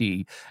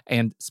ADHD,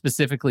 and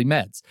specifically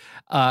meds.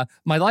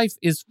 My life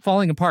is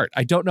falling apart.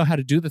 I don't know how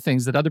to do the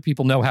things that other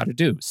people know how to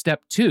do.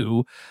 Step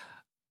 2,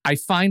 I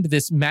find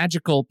this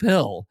magical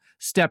pill.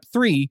 Step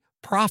 3,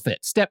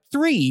 profit. Step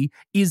 3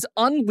 is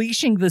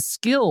unleashing the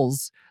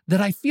skills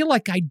that I feel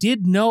like I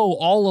did know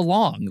all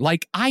along.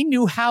 Like, I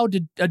knew how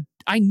to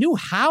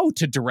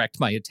direct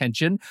my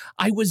attention.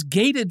 I was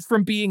gated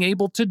from being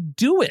able to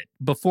do it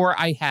before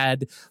I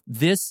had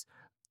this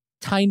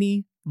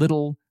tiny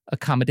little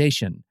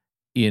accommodation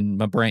in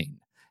my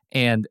brain.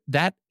 And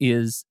that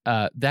is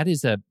a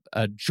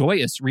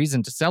joyous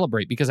reason to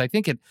celebrate, because I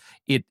think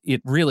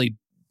it really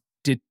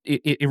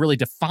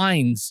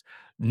defines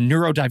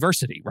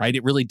neurodiversity, right?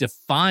 It really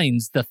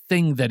defines the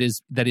thing that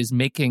is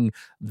making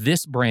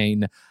this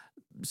brain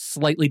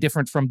slightly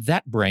different from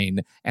that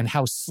brain, and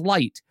how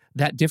slight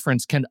that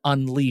difference can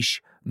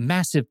unleash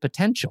massive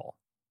potential.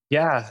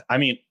 Yeah, I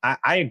mean,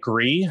 I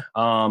agree.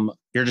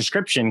 Your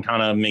description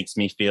kind of makes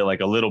me feel like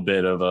a little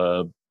bit of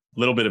a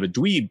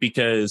dweeb,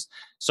 because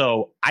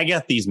so I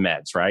get these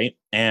meds, right?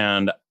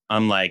 And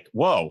I'm like,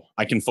 whoa,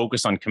 I can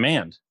focus on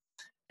command.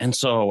 And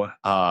so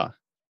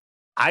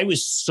I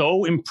was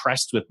so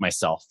impressed with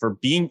myself for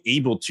being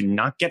able to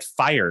not get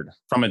fired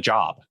from a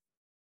job.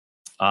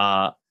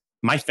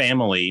 My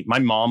family, my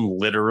mom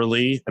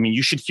literally, I mean,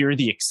 you should hear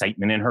the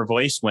excitement in her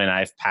voice when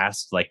I've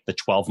passed like the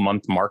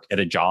 12-month mark at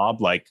a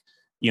job. Like,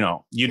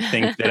 you'd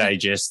think that I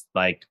just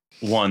like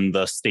won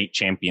the state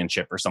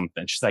championship or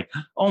something. She's like,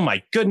 oh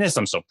my goodness,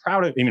 I'm so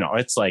proud of,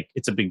 it's like,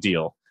 it's a big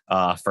deal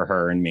for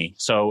her and me.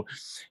 So,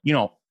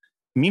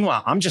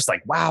 meanwhile, I'm just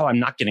like, wow, I'm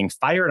not getting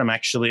fired. I'm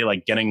actually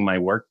like getting my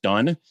work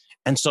done.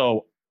 And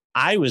so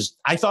I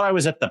thought I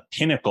was at the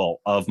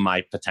pinnacle of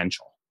my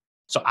potential.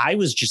 So I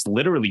was just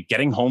literally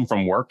getting home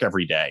from work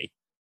every day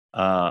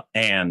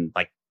and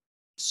like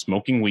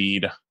smoking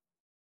weed,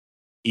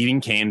 eating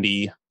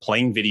candy,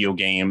 playing video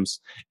games.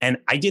 And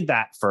I did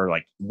that for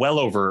like well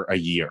over a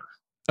year.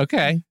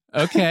 Okay.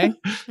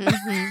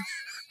 Mhm.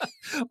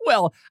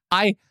 Well,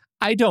 I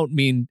don't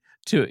mean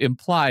to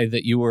imply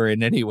that you were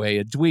in any way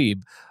a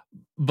dweeb,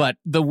 but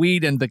the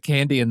weed and the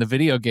candy and the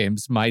video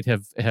games might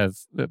have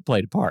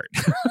played a part.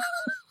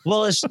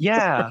 Well,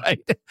 yeah.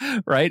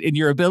 Right. In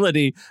your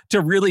ability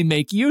to really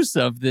make use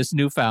of this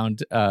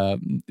newfound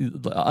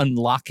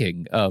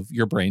unlocking of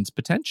your brain's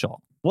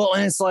potential. Well,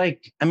 and it's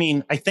like, I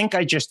mean, I think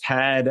I just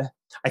had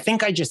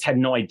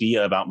no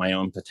idea about my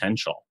own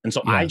potential. And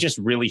so I just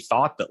really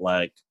thought that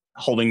like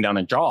holding down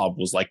a job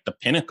was like the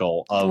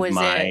pinnacle of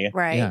right.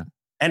 Yeah.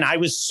 And I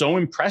was so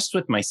impressed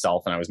with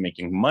myself, and I was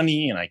making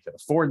money and I could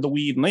afford the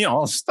weed and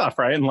all this stuff.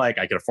 Right. And like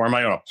I could afford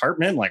my own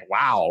apartment. Like,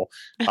 wow.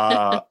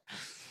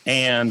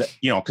 And,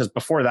 because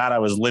before that, I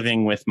was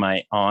living with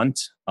my aunt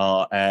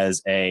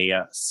as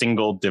a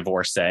single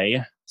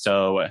divorcee.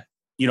 So,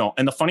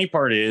 and the funny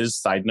part is,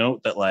 side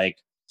note, that like,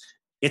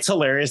 it's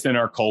hilarious in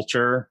our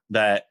culture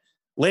that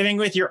living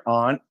with your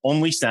aunt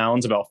only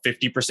sounds about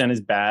 50% as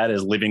bad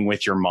as living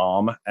with your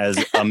mom as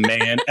a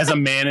man,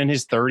 in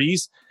his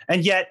 30s.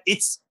 And yet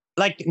it's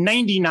like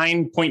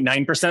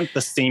 99.9%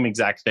 the same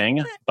exact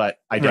thing. But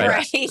I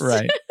digress.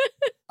 Right.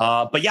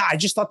 But yeah, I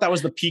just thought that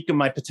was the peak of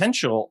my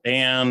potential.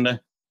 And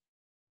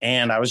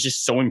I was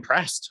just so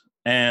impressed.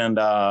 And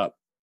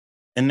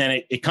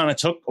then it kind of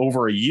took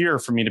over a year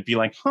for me to be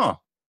like,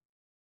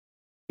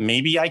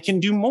 maybe I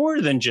can do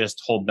more than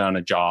just hold down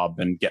a job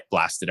and get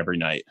blasted every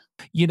night.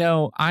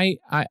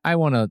 I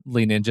want to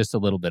lean in just a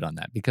little bit on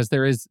that, because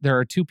there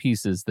are two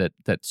pieces that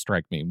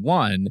strike me.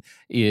 One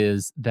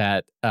is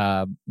that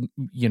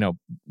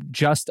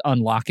just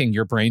unlocking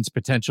your brain's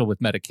potential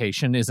with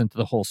medication isn't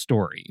the whole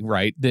story,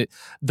 right?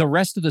 The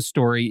rest of the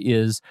story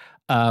is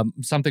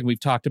something we've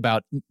talked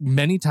about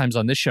many times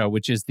on this show,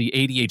 which is the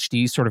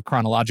ADHD sort of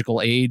chronological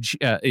age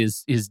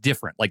is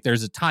different. Like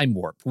there's a time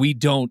warp. We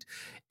don't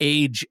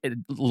age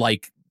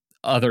like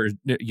other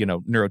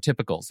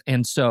neurotypicals,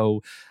 and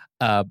so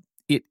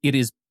it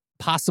is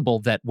possible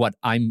that what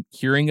I'm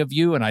hearing of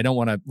you, and I don't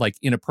want to like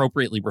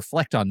inappropriately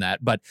reflect on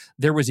that, but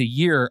there was a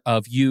year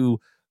of you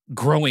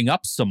growing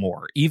up some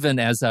more, even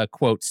as a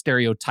quote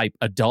stereotype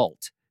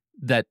adult,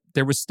 that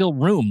there was still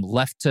room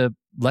left to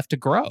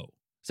grow.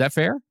 Is that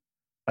fair?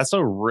 That's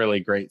a really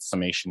great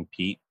summation,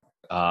 Pete.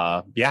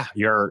 Yeah,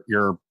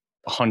 you're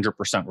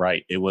 100%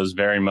 right. It was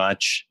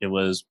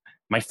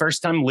my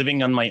first time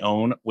living on my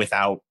own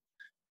without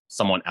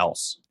someone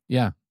else.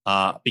 Yeah.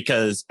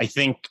 Because I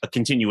think a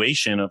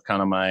continuation of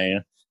kind of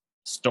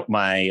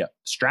my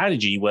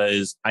strategy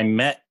was I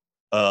met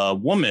a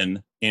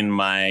woman in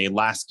my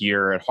last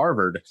year at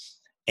Harvard,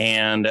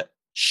 and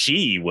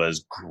she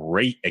was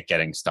great at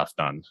getting stuff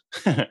done.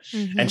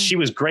 Mm-hmm. And she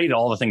was great at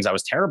all the things I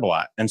was terrible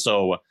at. And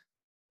so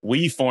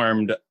we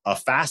formed a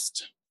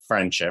fast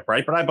friendship,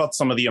 right? But I brought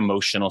some of the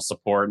emotional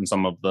support and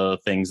some of the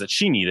things that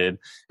she needed.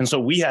 And so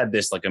we had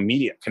this like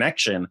immediate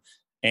connection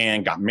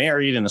and got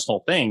married and this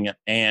whole thing.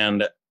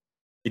 And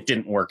it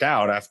didn't work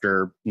out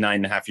after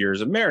 9.5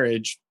 years of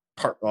marriage,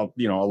 a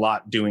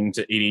lot due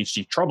to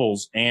ADHD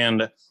troubles.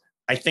 And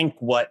I think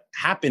what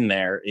happened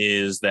there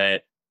is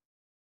that,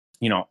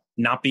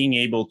 not being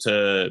able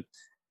to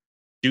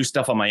do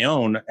stuff on my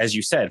own, as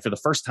you said, for the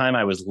first time,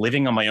 I was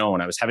living on my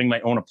own. I was having my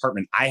own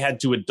apartment. I had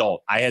to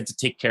adult. I had to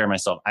take care of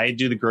myself. I had to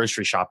do the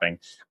grocery shopping.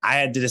 I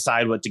had to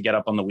decide what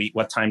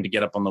time to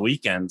get up on the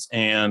weekends.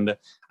 And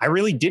I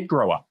really did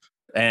grow up,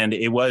 and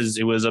it was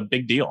a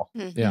big deal.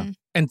 Mm-hmm. Yeah.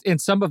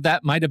 And some of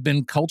that might have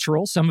been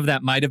cultural. Some of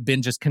that might have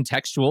been just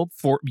contextual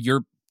for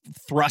your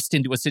thrust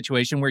into a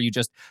situation where you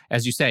just,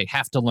 as you say,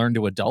 have to learn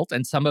to adult.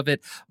 And some of it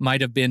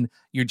might have been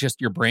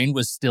your brain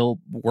was still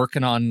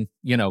working on,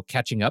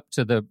 catching up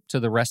to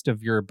the rest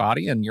of your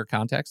body and your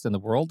context in the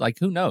world. Like,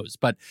 who knows?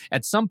 But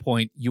at some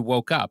point you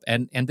woke up.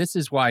 And this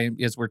is why,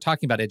 as we're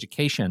talking about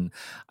education,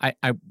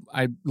 I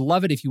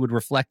love it if you would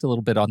reflect a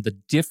little bit on the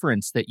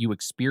difference that you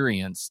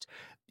experienced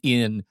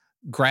in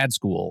grad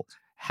school.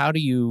 How do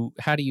you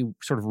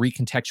sort of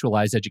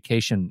recontextualize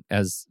education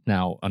as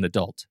now an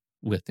adult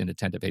with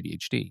inattentive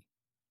ADHD?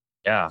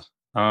 Yeah.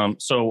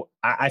 So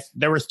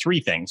there were three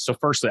things. So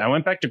firstly, I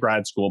went back to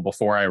grad school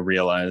before I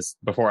was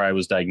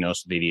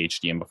diagnosed with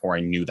ADHD and before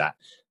I knew that.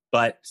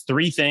 But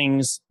three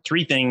things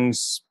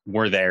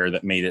were there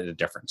that made it a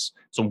difference.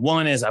 So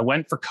one is I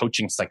went for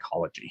coaching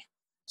psychology.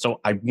 So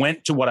I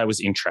went to what I was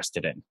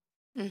interested in.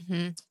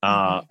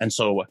 And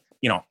so,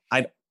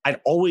 I'd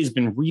always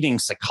been reading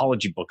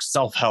psychology books,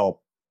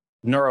 self-help,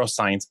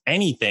 neuroscience,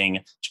 anything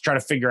to try to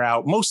figure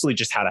out mostly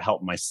just how to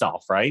help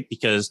myself, right?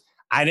 Because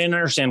I didn't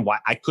understand why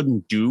I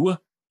couldn't do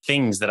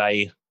things that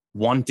I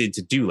wanted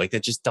to do. Like,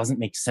 that just doesn't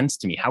make sense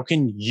to me. How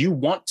can you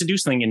want to do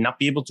something and not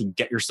be able to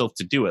get yourself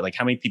to do it? Like,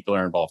 how many people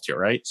are involved here,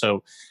 right?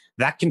 So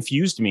that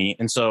confused me.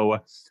 And so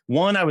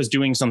one, I was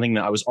doing something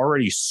that I was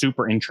already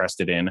super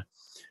interested in.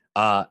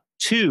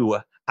 Two,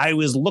 I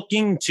was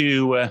looking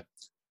to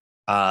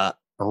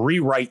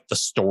rewrite the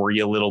story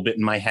a little bit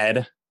in my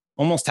head,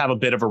 almost have a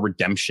bit of a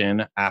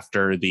redemption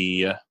after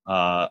the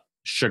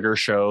sugar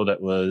show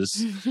that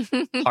was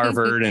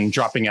Harvard and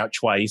dropping out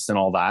twice and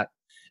all that.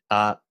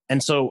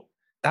 And so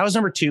that was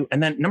number two.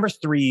 And then number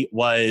three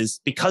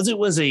was because it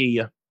was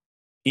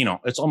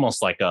it's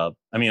almost like it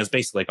was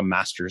basically like a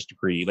master's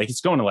degree. Like,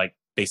 it's going to like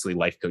basically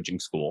life coaching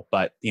school,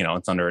 but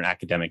it's under an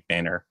academic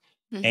banner.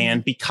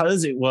 And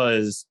because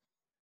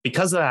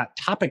of that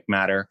topic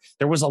matter,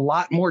 there was a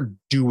lot more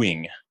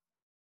doing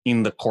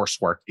in the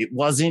coursework. It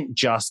wasn't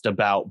just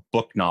about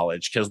book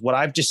knowledge, because what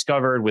I've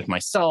discovered with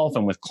myself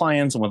and with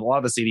clients and with a lot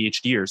of us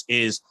ADHDers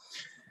is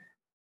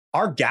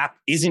our gap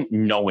isn't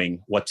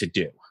knowing what to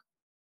do.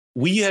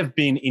 We have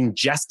been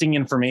ingesting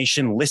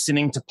information,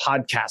 listening to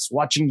podcasts,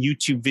 watching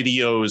YouTube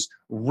videos,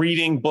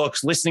 reading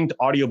books, listening to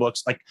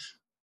audiobooks. Like,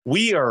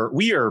 we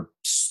are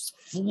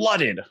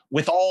flooded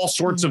with all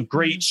sorts of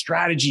great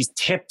strategies,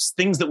 tips,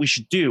 things that we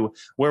should do.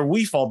 Where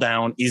we fall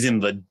down is in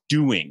the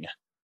doing.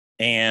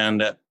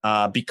 And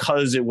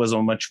because it was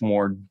a much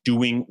more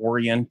doing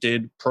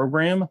oriented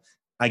program,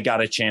 I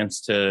got a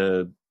chance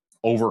to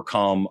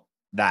overcome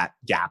that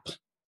gap.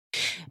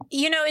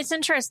 It's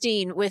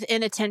interesting with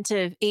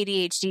inattentive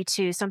ADHD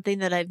too, something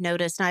that I've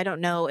noticed, and I don't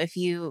know if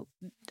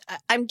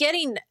I'm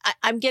getting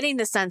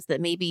the sense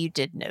that maybe you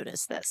did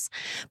notice this.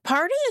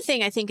 Part of the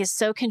thing I think is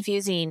so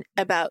confusing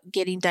about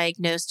getting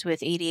diagnosed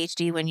with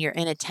ADHD when you're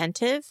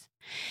inattentive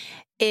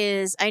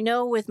is, I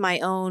know with my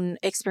own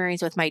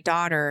experience with my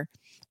daughter,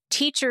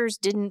 teachers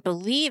didn't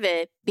believe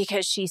it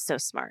because she's so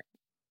smart.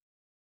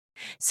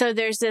 So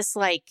there's this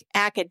like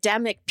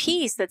academic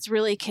piece that's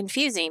really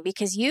confusing,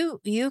 because you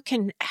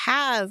can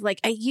have, like,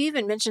 you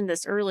even mentioned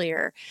this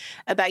earlier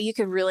about you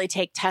could really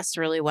take tests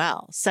really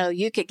well. So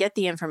you could get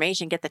the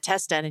information, get the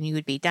test done, and you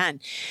would be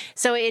done.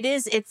 So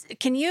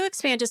can you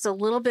expand just a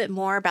little bit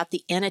more about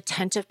the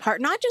inattentive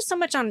part, not just so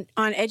much on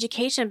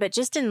education, but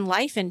just in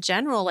life in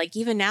general, like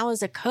even now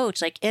as a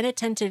coach, like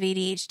inattentive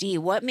ADHD,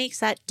 what makes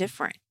that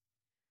different?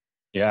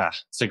 Yeah,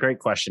 it's a great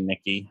question,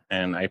 Nikki,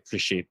 and I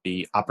appreciate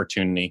the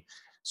opportunity.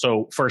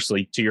 So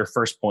firstly, to your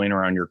first point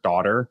around your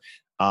daughter,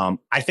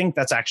 I think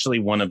that's actually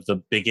one of the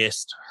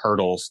biggest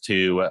hurdles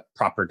to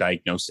proper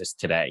diagnosis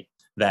today.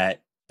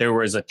 That there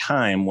was a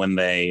time when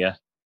they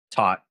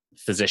taught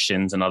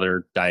physicians and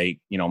other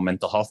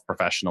mental health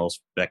professionals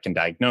that can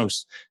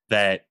diagnose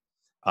that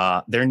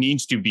there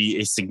needs to be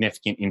a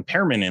significant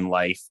impairment in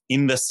life,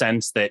 in the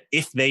sense that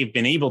if they've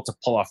been able to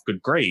pull off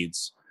good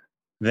grades,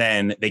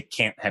 then they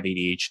can't have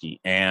ADHD.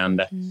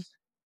 And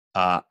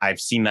I've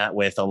seen that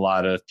with a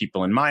lot of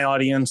people in my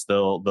audience.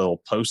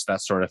 They'll post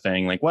that sort of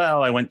thing, like,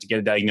 well, I went to get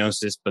a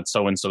diagnosis, but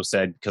so-and-so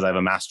said because I have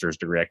a master's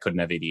degree, I couldn't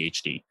have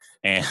ADHD.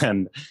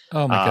 And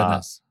oh my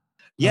goodness.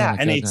 Yeah.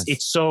 And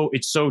it's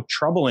so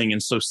troubling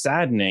and so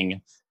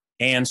saddening.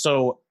 And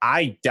so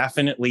I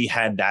definitely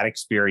had that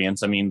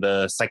experience. I mean,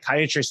 the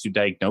psychiatrist who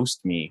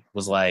diagnosed me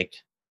was like,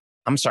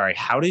 I'm sorry,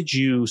 how did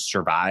you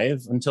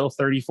survive until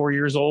 34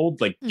 years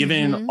old? Like,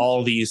 given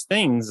all these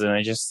things. And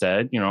I just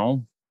said,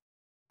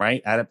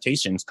 right?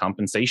 Adaptations,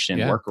 compensation,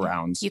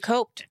 workarounds. You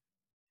coped.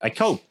 I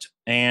coped.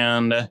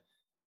 And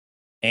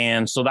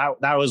so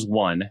that was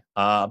one.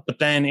 But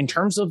then in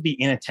terms of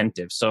the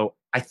inattentive, so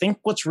I think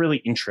what's really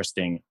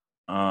interesting,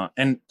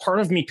 and part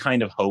of me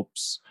kind of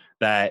hopes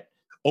that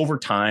over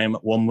time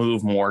we'll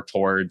move more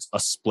towards a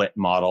split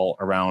model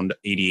around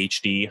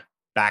ADHD,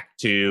 back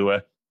to,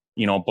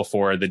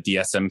 before the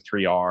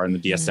DSM-3R and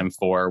the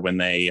DSM-4, when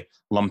they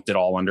lumped it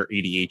all under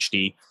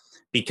ADHD.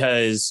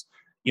 Because,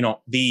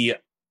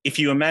 if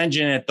you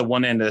imagine at the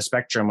one end of the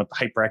spectrum with the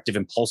hyperactive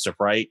impulsive,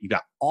 right? You've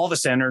got all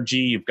this energy,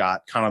 you've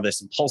got kind of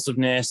this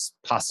impulsiveness,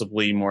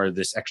 possibly more of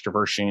this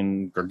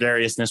extroversion,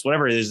 gregariousness,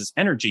 whatever it is, this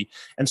energy.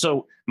 And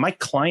so my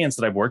clients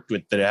that I've worked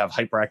with that have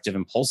hyperactive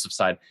impulsive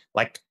side,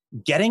 like,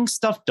 getting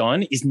stuff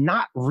done is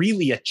not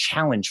really a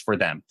challenge for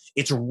them.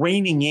 It's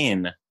reining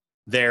in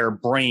their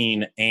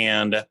brain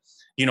and,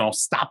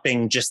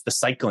 stopping just the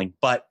cycling.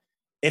 But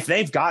if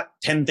they've got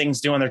 10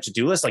 things due on their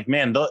to-do list, like,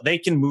 man, they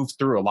can move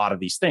through a lot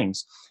of these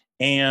things.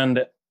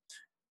 And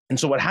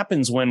so what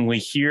happens when we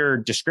hear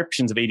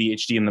descriptions of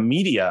ADHD in the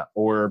media,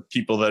 or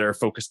people that are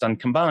focused on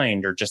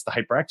combined or just the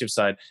hyperactive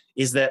side,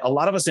 is that a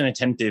lot of us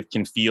inattentive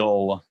can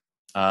feel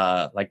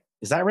like,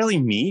 is that really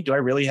me? Do I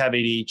really have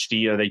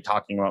ADHD? Are they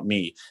talking about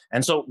me?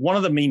 And so one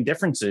of the main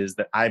differences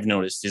that I've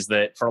noticed is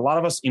that for a lot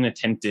of us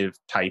inattentive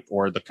type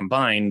or the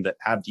combined that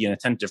have the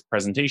inattentive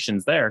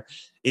presentations there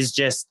is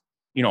just,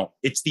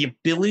 it's the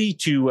ability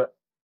to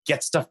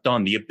get stuff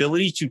done, the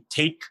ability to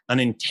take an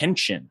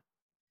intention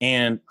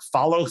and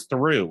follow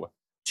through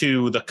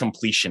to the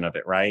completion of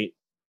it, right?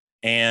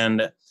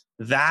 And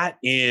that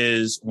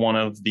is one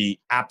of the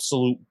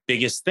absolute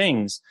biggest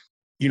things.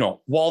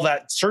 While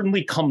that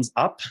certainly comes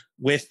up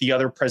with the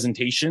other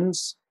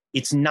presentations,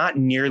 it's not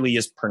nearly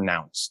as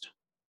pronounced.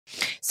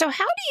 So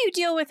how do you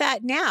deal with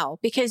that now?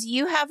 Because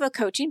you have a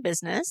coaching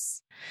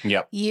business.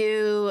 Yep.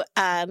 You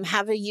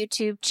have a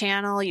YouTube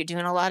channel. You're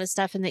doing a lot of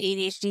stuff in the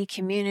ADHD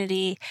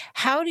community.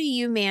 How do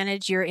you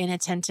manage your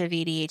inattentive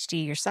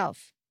ADHD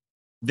yourself?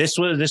 This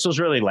was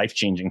really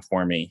life-changing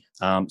for me.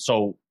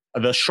 So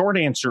the short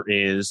answer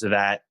is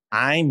that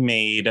I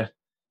made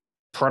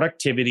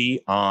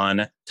productivity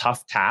on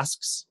tough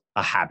tasks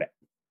a habit.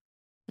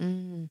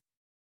 Mm.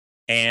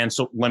 And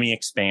so let me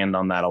expand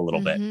on that a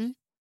little bit.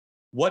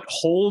 What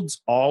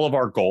holds all of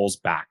our goals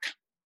back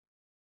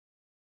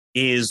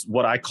is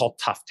what I call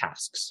tough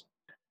tasks.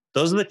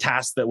 Those are the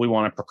tasks that we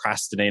want to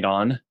procrastinate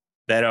on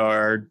that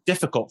are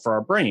difficult for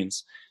our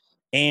brains.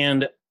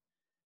 And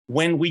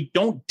when we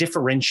don't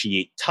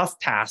differentiate tough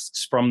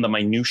tasks from the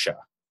minutia,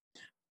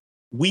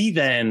 we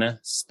then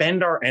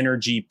spend our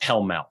energy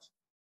pell-mell.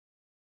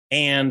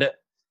 And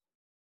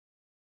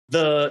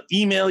the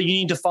email you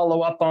need to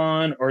follow up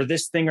on, or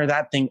this thing or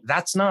that thing,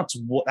 that's not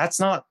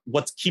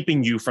what's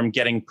keeping you from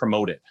getting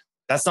promoted.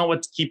 That's not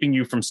what's keeping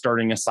you from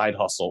starting a side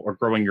hustle or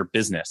growing your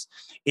business.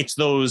 It's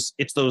those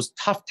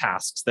tough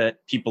tasks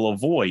that people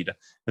avoid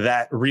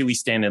that really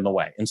stand in the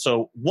way. And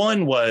so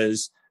one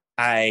was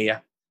I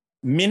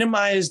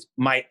minimized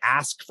my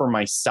ask for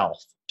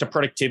myself to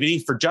productivity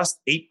for just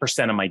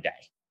 8% of my day.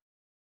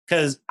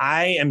 Because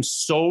I am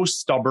so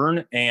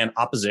stubborn and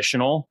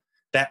oppositional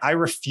that I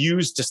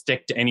refuse to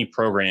stick to any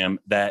program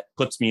that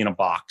puts me in a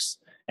box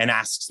and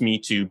asks me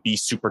to be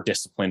super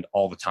disciplined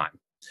all the time.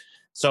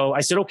 So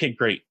I said, okay,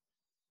 great.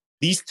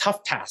 These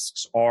tough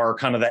tasks are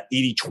kind of that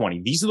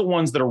 80-20. These are the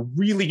ones that are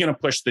really going to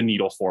push the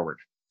needle forward.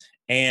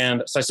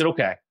 And so I said,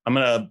 okay, I'm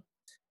going to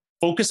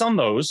focus on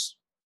those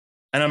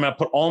and I'm going to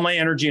put all my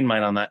energy and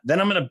mind on that. Then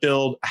I'm going to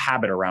build a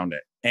habit around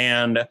it.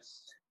 And,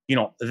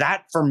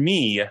 that for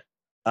me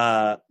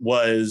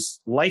was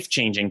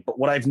life-changing. But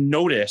what I've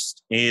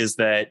noticed is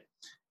that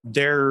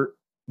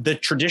the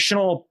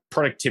traditional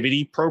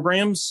productivity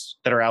programs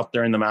that are out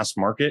there in the mass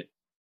market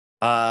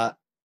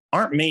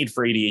aren't made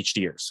for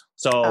ADHDers.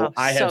 So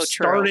I have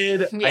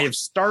started,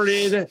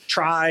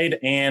 tried,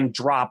 and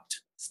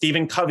dropped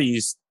Stephen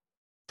Covey's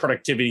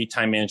productivity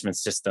time management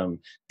system,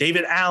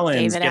 David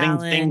Allen's Getting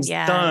Things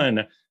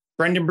Done,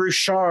 Brendan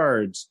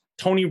Burchard's,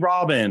 Tony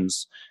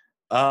Robbins,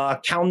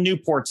 Cal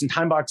Newport's, and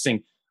Time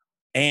Boxing.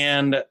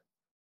 And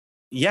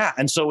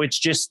so it's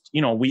just,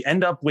 we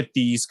end up with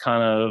these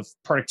kind of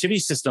productivity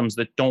systems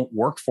that don't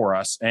work for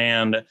us.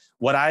 And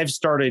what I've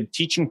started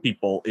teaching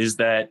people is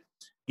that,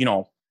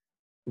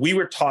 we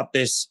were taught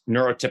this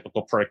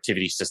neurotypical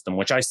productivity system,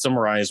 which I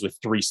summarize with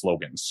 3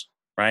 slogans,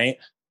 right?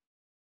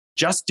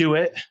 Just do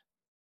it.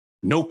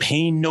 No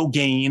pain, no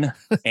gain.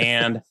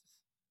 And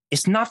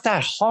it's not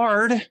that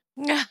hard.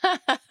 Yeah.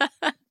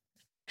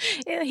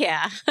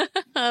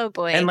 Oh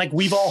boy. And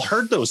we've all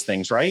heard those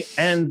things, right?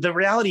 And the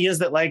reality is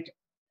that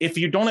if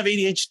you don't have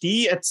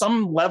ADHD, at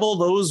some level,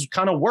 those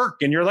kind of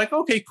work. And you're like,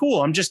 okay,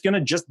 cool. I'm just going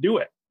to just do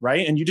it.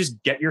 Right. And you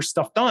just get your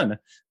stuff done.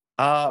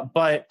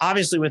 But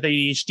obviously with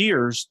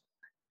ADHDers,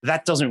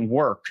 that doesn't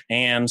work.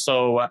 And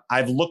so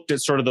I've looked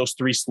at sort of those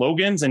 3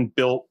 slogans and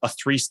built a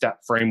 3-step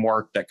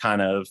framework that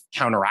kind of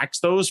counteracts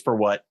those for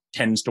what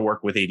tends to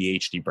work with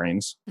ADHD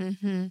brains.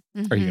 Mm-hmm.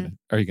 Mm-hmm.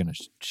 Are you going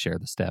to share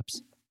the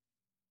steps?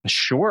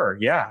 Sure.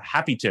 Yeah.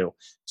 Happy to.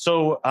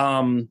 So,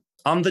 on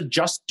the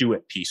just do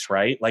it piece,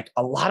 right?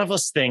 A lot of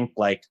us think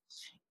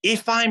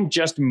if I'm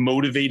just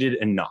motivated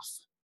enough,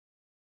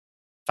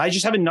 if I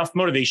just have enough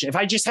motivation, if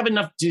I just have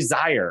enough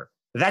desire,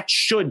 that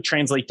should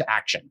translate to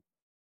action,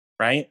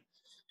 right?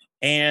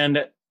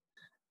 And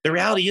the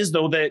reality is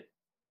though, that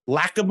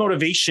lack of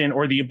motivation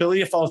or the ability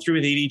to follow through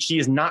with ADHD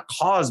is not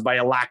caused by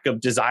a lack of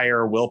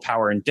desire,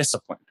 willpower, and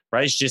discipline,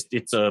 right?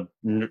 It's a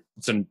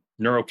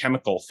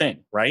neurochemical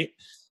thing, right?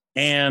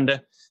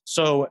 And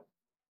so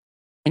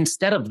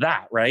instead of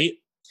that, right,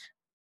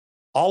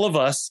 all of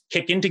us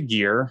kick into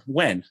gear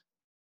when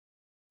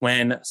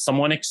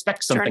someone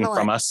expects something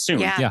from us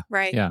soon. Yeah,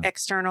 right. Yeah.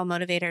 External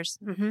motivators.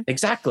 Mm-hmm.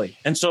 Exactly.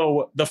 And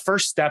so the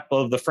first step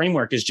of the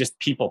framework is just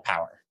people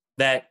power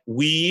that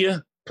we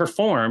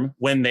perform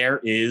when there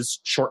is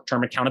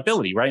short-term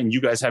accountability, right? And you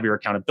guys have your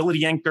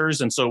accountability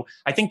anchors. And so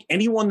I think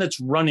anyone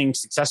that's running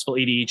successful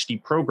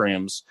ADHD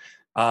programs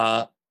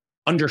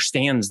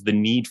understands the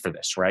need for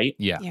this, right?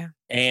 Yeah.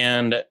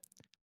 And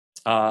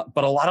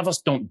but a lot of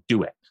us don't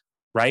do it,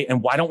 right?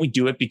 And why don't we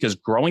do it? Because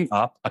growing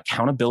up,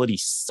 accountability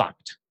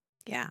sucked.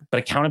 Yeah. But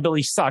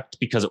accountability sucked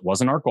because it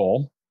wasn't our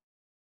goal.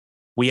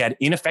 We had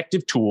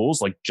ineffective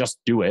tools like just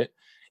do it.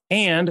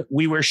 and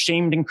we were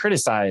shamed and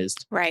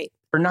criticized Right.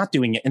 for not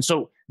doing it. And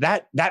so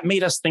that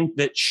made us think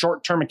that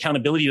short-term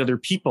accountability to other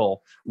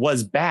people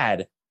was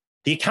bad.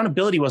 The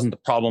accountability wasn't the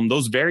problem.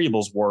 Those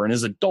variables were. And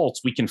as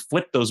adults, we can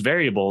flip those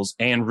variables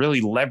and really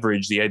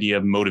leverage the idea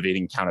of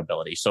motivating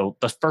accountability. So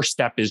the first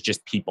step is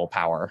just people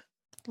power.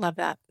 Love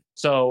that.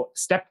 So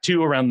step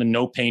 2 around the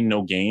no pain,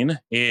 no gain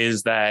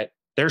is that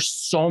there's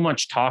so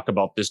much talk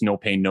about this no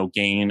pain, no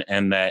gain.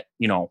 And that,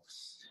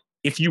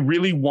 if you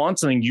really want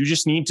something, you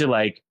just need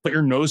to put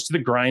your nose to the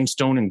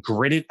grindstone and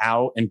grit it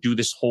out and do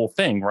this whole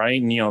thing,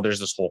 right? And, there's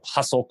this whole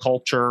hustle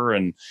culture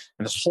and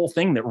this whole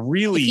thing that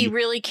really... If you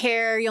really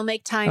care, you'll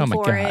make time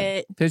for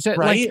it. There's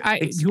right?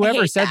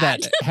 Whoever said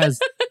that has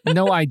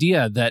no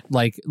idea that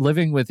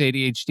living with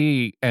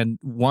ADHD and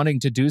wanting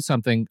to do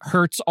something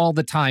hurts all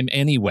the time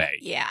anyway.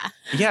 Yeah.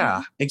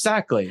 Yeah,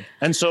 exactly.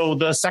 And so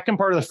the second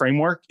part of the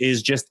framework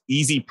is just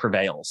easy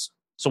prevails.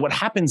 So what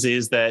happens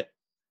is that,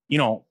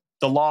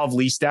 the law of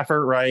least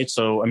effort, right?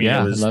 So,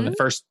 it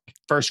was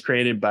first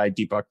created by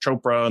Deepak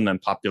Chopra and then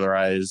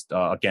popularized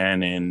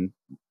again in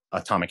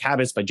Atomic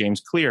Habits by James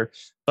Clear.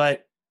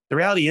 But the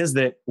reality is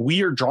that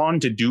we are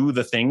drawn to do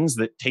the things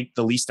that take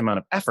the least amount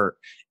of effort.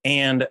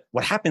 And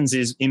what happens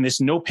is in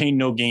this no pain,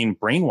 no gain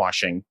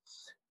brainwashing,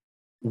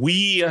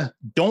 we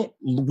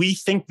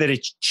think that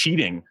it's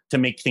cheating to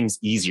make things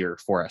easier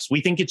for us.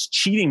 We think it's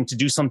cheating to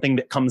do something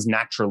that comes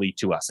naturally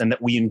to us and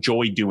that we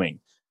enjoy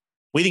doing.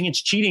 We think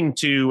it's cheating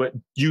to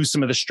use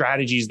some of the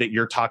strategies that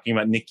you're talking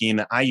about, Nikki, and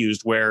that I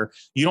used, where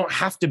you don't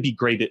have to be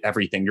great at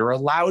everything. You're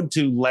allowed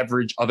to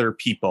leverage other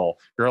people.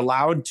 You're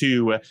allowed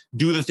to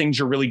do the things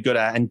you're really good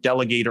at and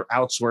delegate or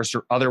outsource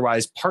or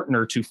otherwise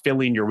partner to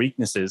fill in your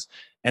weaknesses.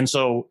 And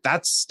so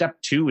that's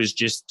step 2, is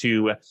just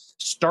to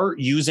start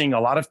using a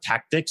lot of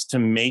tactics to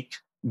make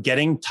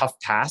getting tough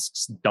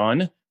tasks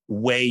done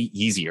way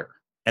easier,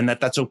 and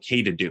that's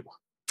okay to do.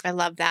 I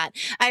love that.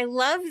 I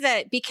love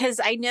that because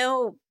I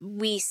know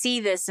we see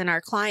this in our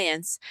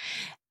clients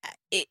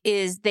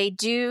is they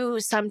do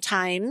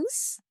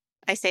sometimes,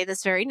 I say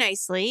this very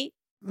nicely,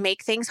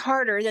 make things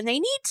harder than they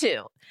need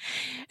to.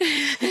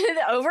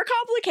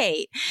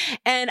 Overcomplicate.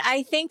 And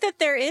I think that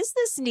there is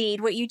this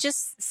need, what you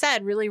just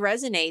said really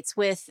resonates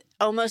with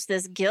almost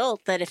this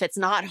guilt that if it's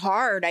not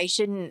hard,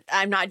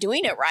 I'm not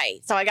doing it right.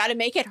 So I got to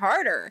make it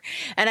harder.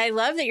 And I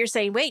love that you're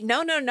saying, wait,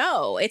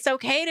 no. It's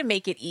okay to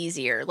make it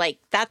easier.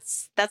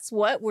 That's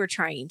what we're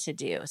trying to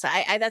do. So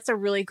I that's a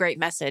really great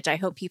message. I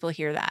hope people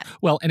hear that.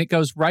 Well, and it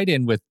goes right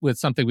in with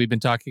something we've been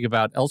talking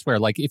about elsewhere.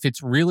 If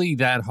it's really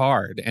that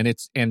hard and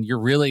you're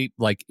really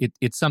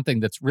it's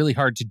something that's really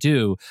hard to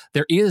do,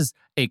 there is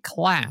a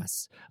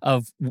class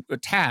of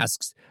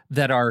tasks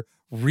that are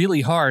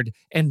really hard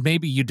and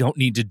maybe you don't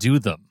need to do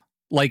them.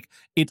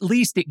 At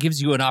least it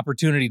gives you an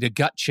opportunity to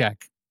gut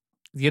check,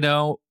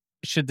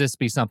 should this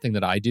be something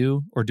that I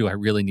do, or do I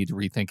really need to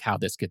rethink how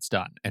this gets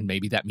done? And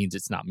maybe that means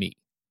it's not me.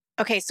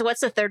 Okay, so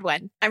what's the third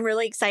one? I'm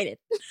really excited.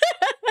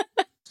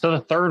 So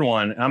the third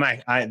one,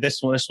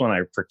 this one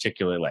I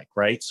particularly like,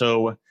 right?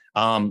 So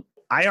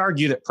I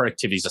argue that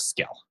productivity is a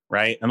skill,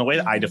 right? And the way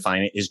that I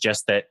define it is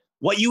just that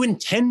what you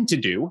intend to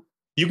do,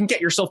 you can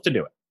get yourself to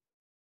do it,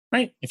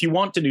 right? If you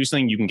want to do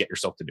something, you can get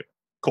yourself to do it.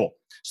 Cool.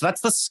 So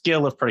that's the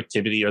skill of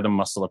productivity, or the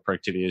muscle of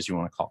productivity, as you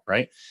want to call it,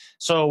 right?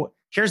 So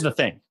here's the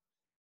thing.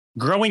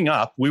 Growing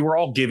up, we were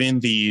all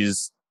given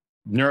these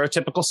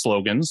neurotypical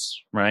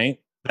slogans, right?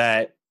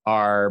 That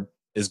are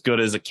as good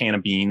as a can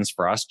of beans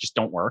for us, just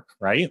don't work,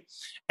 right?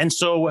 And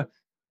so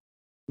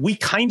we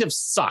kind of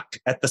suck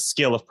at the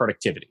skill of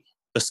productivity.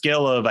 The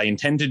skill of, I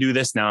intend to do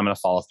this, now I'm going to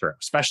follow through,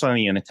 especially on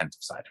the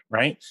inattentive side,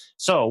 right?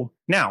 So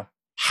now,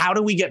 how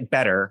do we get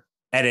better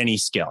at any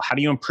skill? How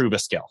do you improve a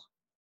skill?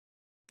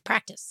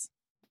 Practice.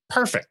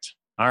 Perfect.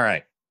 All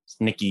right.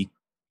 Nikki,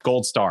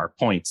 gold star,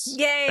 points.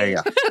 Yay. There you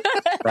go.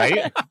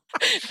 Right?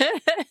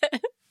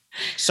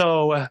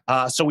 So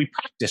we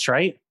practice,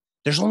 right?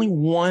 There's only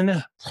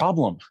one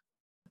problem.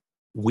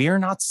 We're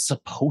not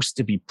supposed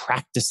to be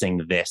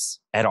practicing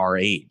this at our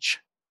age.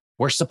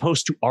 We're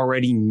supposed to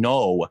already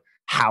know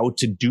how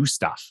to do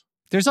stuff.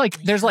 There's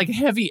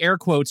heavy air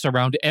quotes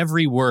around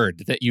every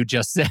word that you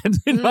just said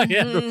in my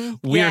head.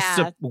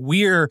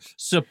 We're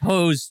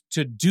supposed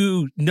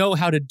to know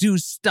how to do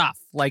stuff.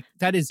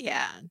 That is,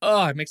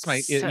 it makes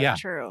my,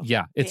 true.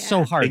 Yeah. It's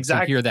so hard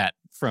to hear that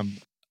from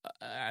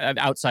an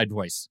outside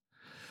voice.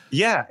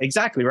 Yeah,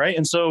 exactly. Right.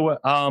 And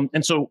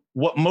so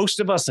what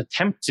most of us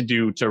attempt to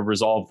do to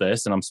resolve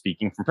this, and I'm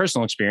speaking from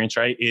personal experience,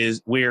 right,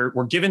 is we're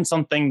given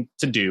something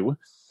to do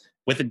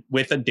with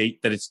a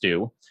date that it's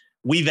due.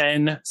 We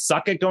then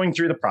suck at going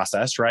through the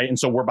process, right? And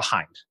so we're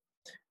behind.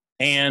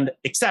 And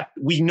except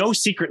we know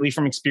secretly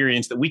from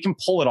experience that we can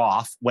pull it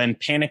off when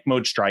panic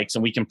mode strikes,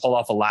 and we can pull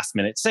off a last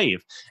minute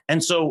save.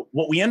 And so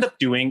what we end up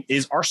doing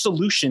is our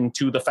solution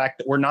to the fact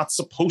that we're not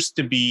supposed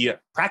to be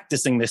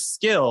practicing this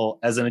skill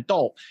as an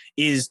adult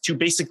is to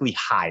basically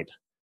hide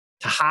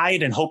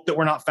and hope that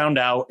we're not found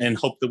out and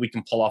hope that we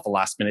can pull off a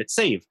last minute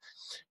save.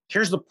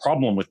 Here's the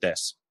problem with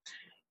this.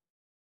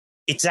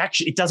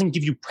 it doesn't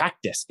give you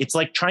practice. It's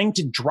like trying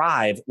to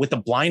drive with a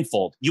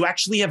blindfold. You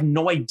actually have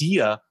no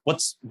idea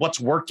what's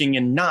working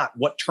and not,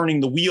 what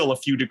turning the wheel a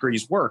few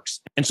degrees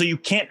works. And so you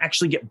can't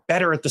actually get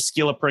better at the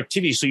skill of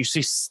productivity. So you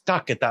stay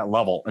stuck at that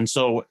level. And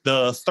so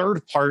the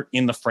third part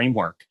in the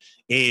framework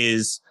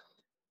is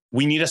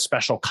we need a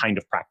special kind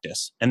of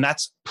practice, and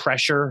that's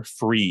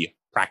pressure-free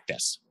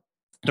practice.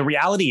 The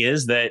reality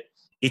is that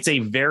it's a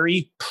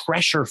very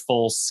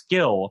pressureful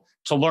skill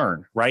to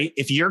learn, right?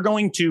 If you're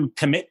going to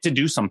commit to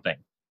do something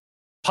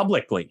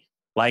publicly,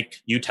 like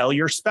you tell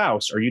your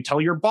spouse or you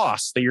tell your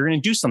boss that you're going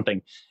to do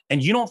something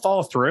and you don't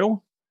follow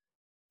through,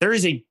 there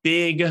is a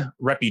big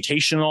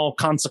reputational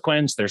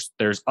consequence.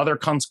 There's other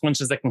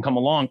consequences that can come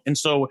along. And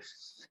so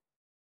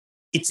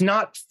it's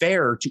not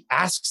fair to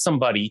ask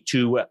somebody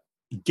to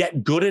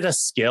get good at a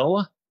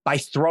skill by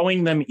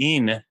throwing them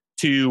in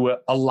to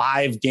a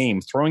live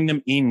game, throwing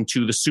them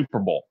into the Super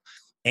Bowl.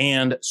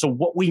 And so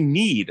what we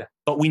need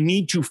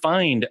to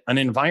find an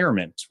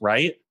environment,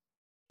 right?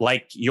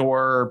 Like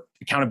your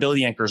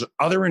accountability anchors,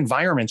 other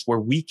environments where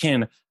we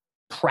can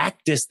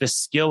practice the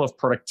skill of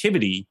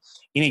productivity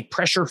in a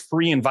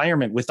pressure-free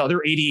environment with other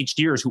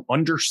ADHDers who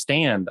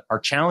understand our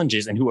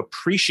challenges and who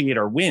appreciate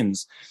our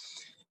wins,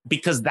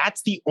 because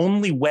that's the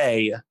only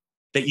way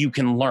that you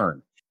can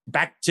learn.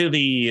 Back to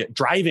the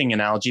driving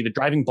analogy, the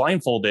driving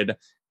blindfolded.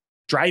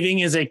 Driving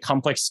is a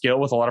complex skill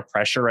with a lot of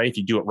pressure, right? If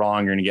you do it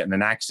wrong, you're going to get in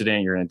an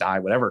accident, you're going to die,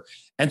 whatever.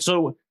 And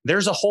so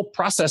there's a whole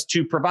process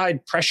to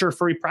provide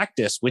pressure-free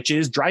practice, which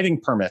is driving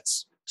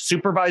permits,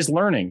 supervised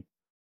learning.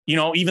 You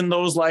know, even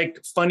those like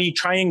funny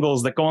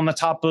triangles that go on the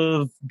top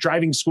of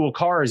driving school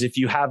cars. If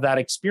you have that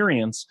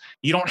experience,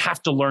 you don't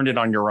have to learn it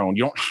on your own.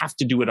 You don't have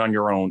to do it on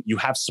your own. You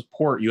have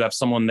support. You have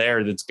someone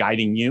there that's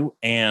guiding you.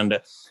 And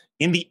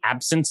in the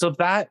absence of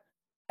that,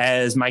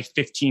 as my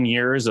 15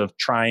 years of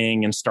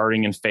trying and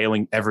starting and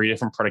failing every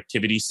different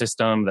productivity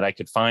system that I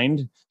could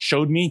find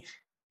showed me,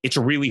 it's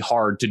really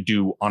hard to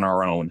do on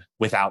our own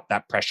without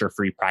that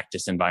pressure-free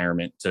practice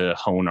environment to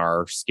hone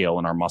our skill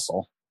and our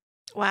muscle.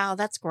 Wow,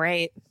 that's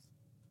great.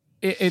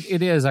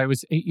 It is. I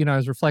was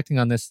reflecting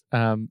on this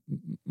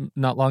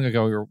not long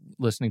ago. We were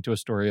listening to a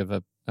story of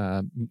a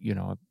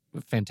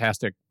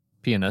fantastic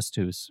pianist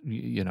who's,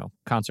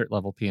 concert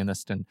level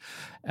pianist. And,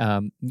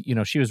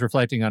 she was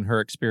reflecting on her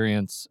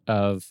experience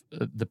of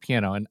the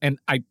piano. And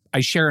I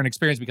share an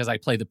experience because I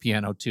play the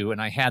piano too.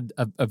 And I had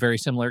a very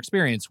similar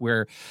experience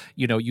where,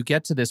 you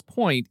get to this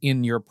point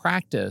in your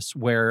practice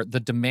where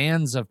the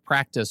demands of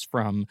practice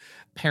from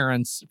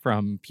parents,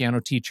 from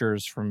piano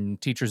teachers, from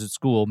teachers at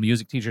school,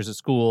 music teachers at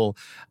school,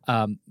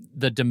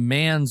 the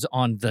demands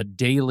on the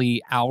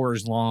daily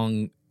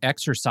hours-long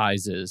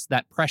exercises,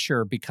 that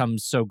pressure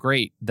becomes so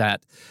great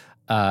that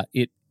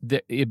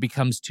it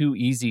becomes too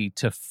easy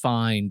to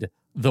find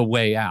the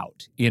way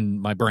out in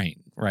my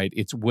brain, right?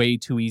 It's way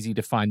too easy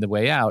to find the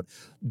way out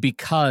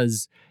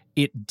because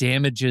it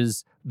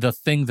damages the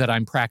thing that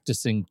I'm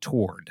practicing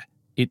toward.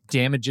 It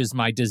damages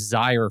my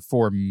desire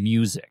for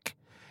music.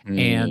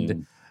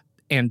 And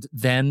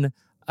then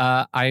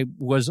I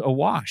was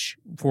awash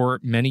for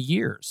many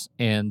years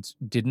and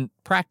didn't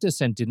practice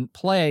and didn't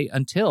play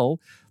until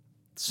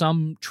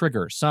some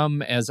trigger,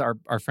 as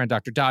our friend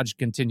Dr. Dodge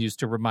continues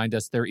to remind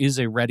us, there is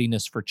a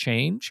readiness for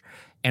change.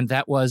 And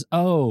that was,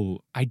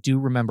 I do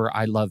remember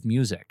I love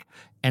music.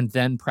 And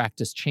then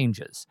practice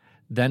changes.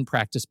 Then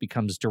practice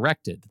becomes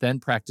directed. Then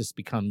practice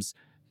becomes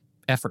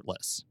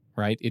effortless,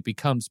 right? It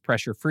becomes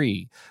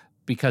pressure-free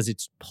because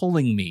it's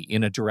pulling me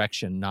in a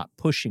direction, not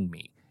pushing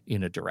me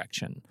in a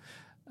direction.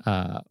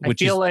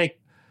 Sorry,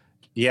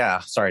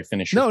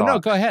 finish your thought. No,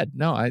 go ahead.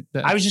 No, I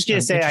was just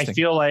gonna say, I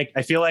feel like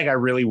I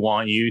really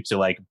want you to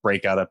like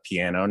break out a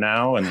piano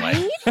now and like.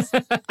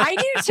 Right? I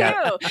do too.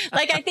 Yeah.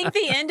 Like, I think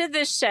the end of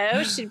the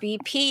show should be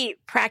Pete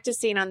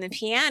practicing on the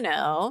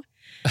piano.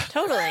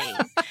 Totally.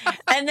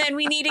 And then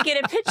we need to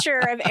get a picture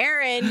of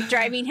Aaron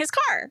driving his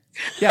car.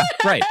 Yeah,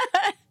 right.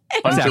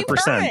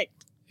 100%.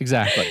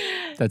 Exactly.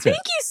 That's Thank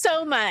you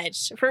so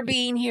much for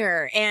being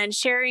here and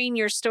sharing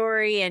your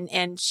story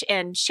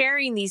and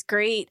sharing these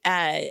great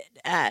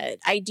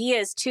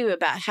ideas too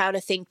about how to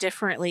think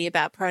differently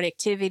about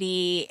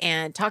productivity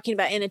and talking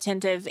about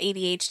inattentive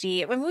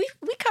ADHD. I mean,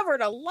 we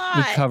covered a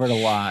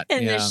lot.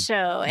 In this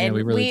show, and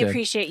we really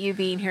appreciate you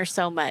being here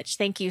so much.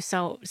 Thank you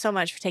so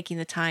much for taking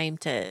the time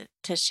to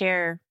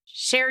share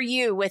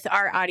you with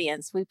our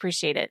audience. We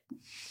appreciate it.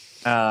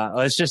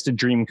 It's just a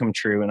dream come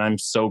true, and I'm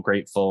so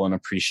grateful and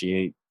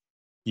appreciate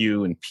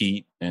you and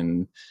Pete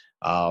and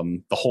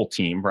the whole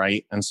team,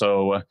 right? And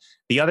so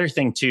the other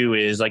thing too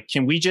is like,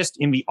 can we just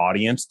in the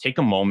audience take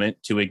a moment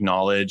to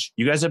acknowledge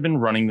you guys have been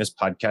running this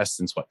podcast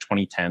since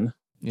 2010?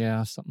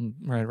 Yeah, something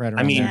right around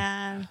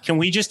there. Can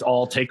we just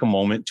all take a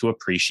moment to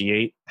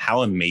appreciate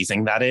how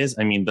amazing that is?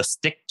 I mean, the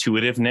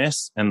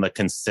stick-to-itiveness and the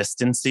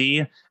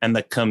consistency and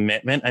the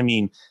commitment. I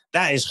mean,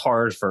 that is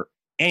hard for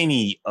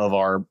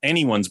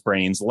anyone's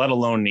brains, let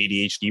alone an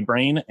ADHD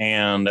brain.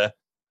 And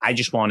I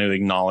just want to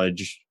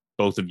acknowledge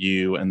both of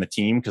you and the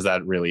team because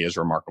that really is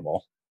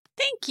remarkable.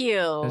 Thank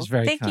you. That's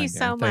very Thank kind, you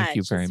so much. Thank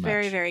you very much.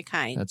 Very, very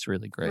kind. That's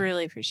really great.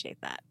 Really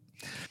appreciate that.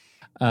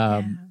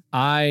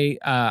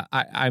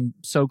 I'm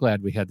so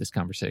glad we had this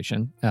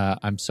conversation.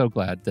 I'm so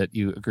glad that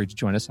you agreed to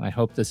join us, and I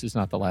hope this is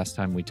not the last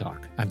time we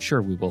talk. I'm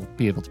sure we will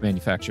be able to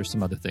manufacture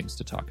some other things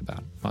to talk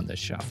about on this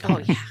show. Oh,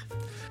 yeah.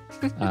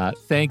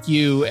 Thank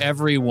you,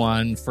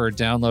 everyone, for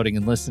downloading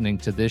and listening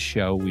to this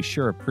show. We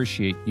sure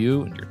appreciate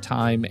you and your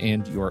time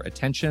and your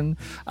attention.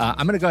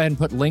 I'm going to go ahead and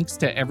put links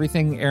to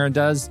everything Aaron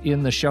does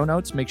in the show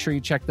notes. Make sure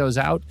you check those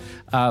out.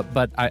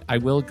 But I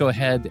will go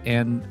ahead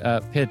and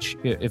pitch,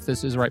 if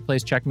this is the right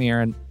place, check me,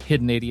 Aaron,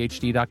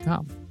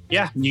 hiddenadhd.com.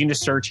 Yeah, you can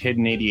just search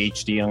Hidden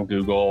ADHD on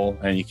Google,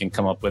 and you can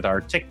come up with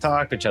our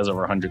TikTok, which has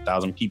over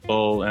 100,000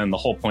 people. And the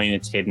whole point,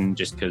 it's hidden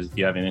just because if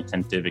you have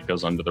inattentive, it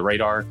goes under the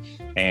radar.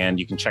 And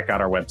you can check out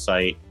our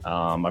website.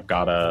 I've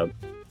got a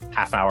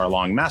half-hour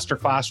long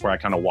masterclass where I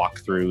kind of walk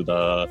through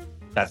that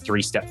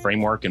 3-step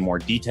framework in more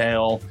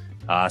detail.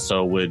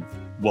 So would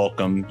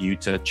welcome you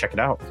to check it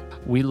out.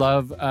 We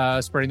love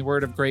spreading the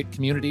word of great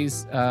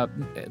communities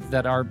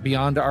that are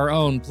beyond our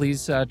own.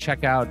 Please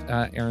check out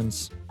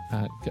Aaron's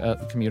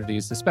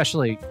communities,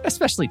 especially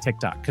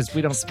TikTok, because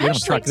we don't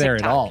truck there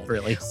at all,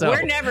 really. So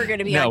we're never going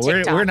to be on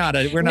TikTok.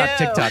 we're not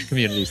TikTok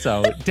community.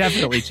 So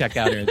definitely check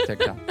out Aaron's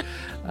TikTok.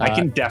 I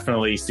can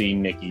definitely see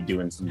Nikki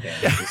doing some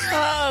dances.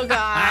 Oh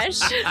gosh.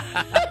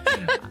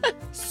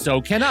 So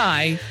can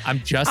I. I'm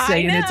just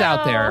saying it's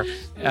out there.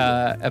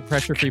 A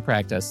pressure-free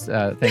practice.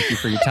 Thank you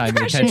for your time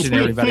and attention,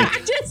 everybody.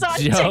 Practice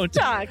on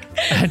TikTok.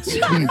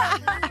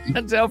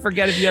 Don't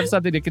forget, if you have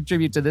something to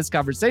contribute to this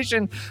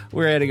conversation,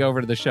 we're heading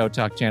over to the Show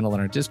Talk channel on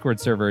our Discord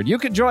server. And you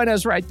can join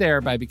us right there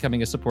by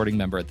becoming a supporting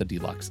member at the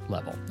deluxe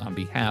level. On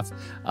behalf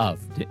of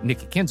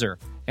Nikki Kinzer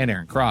and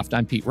Aaron Croft,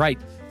 I'm Pete Wright,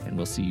 and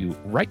we'll see you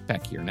right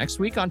back here next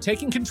week on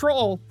Taking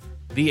Control,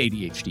 the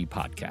ADHD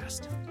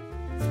podcast.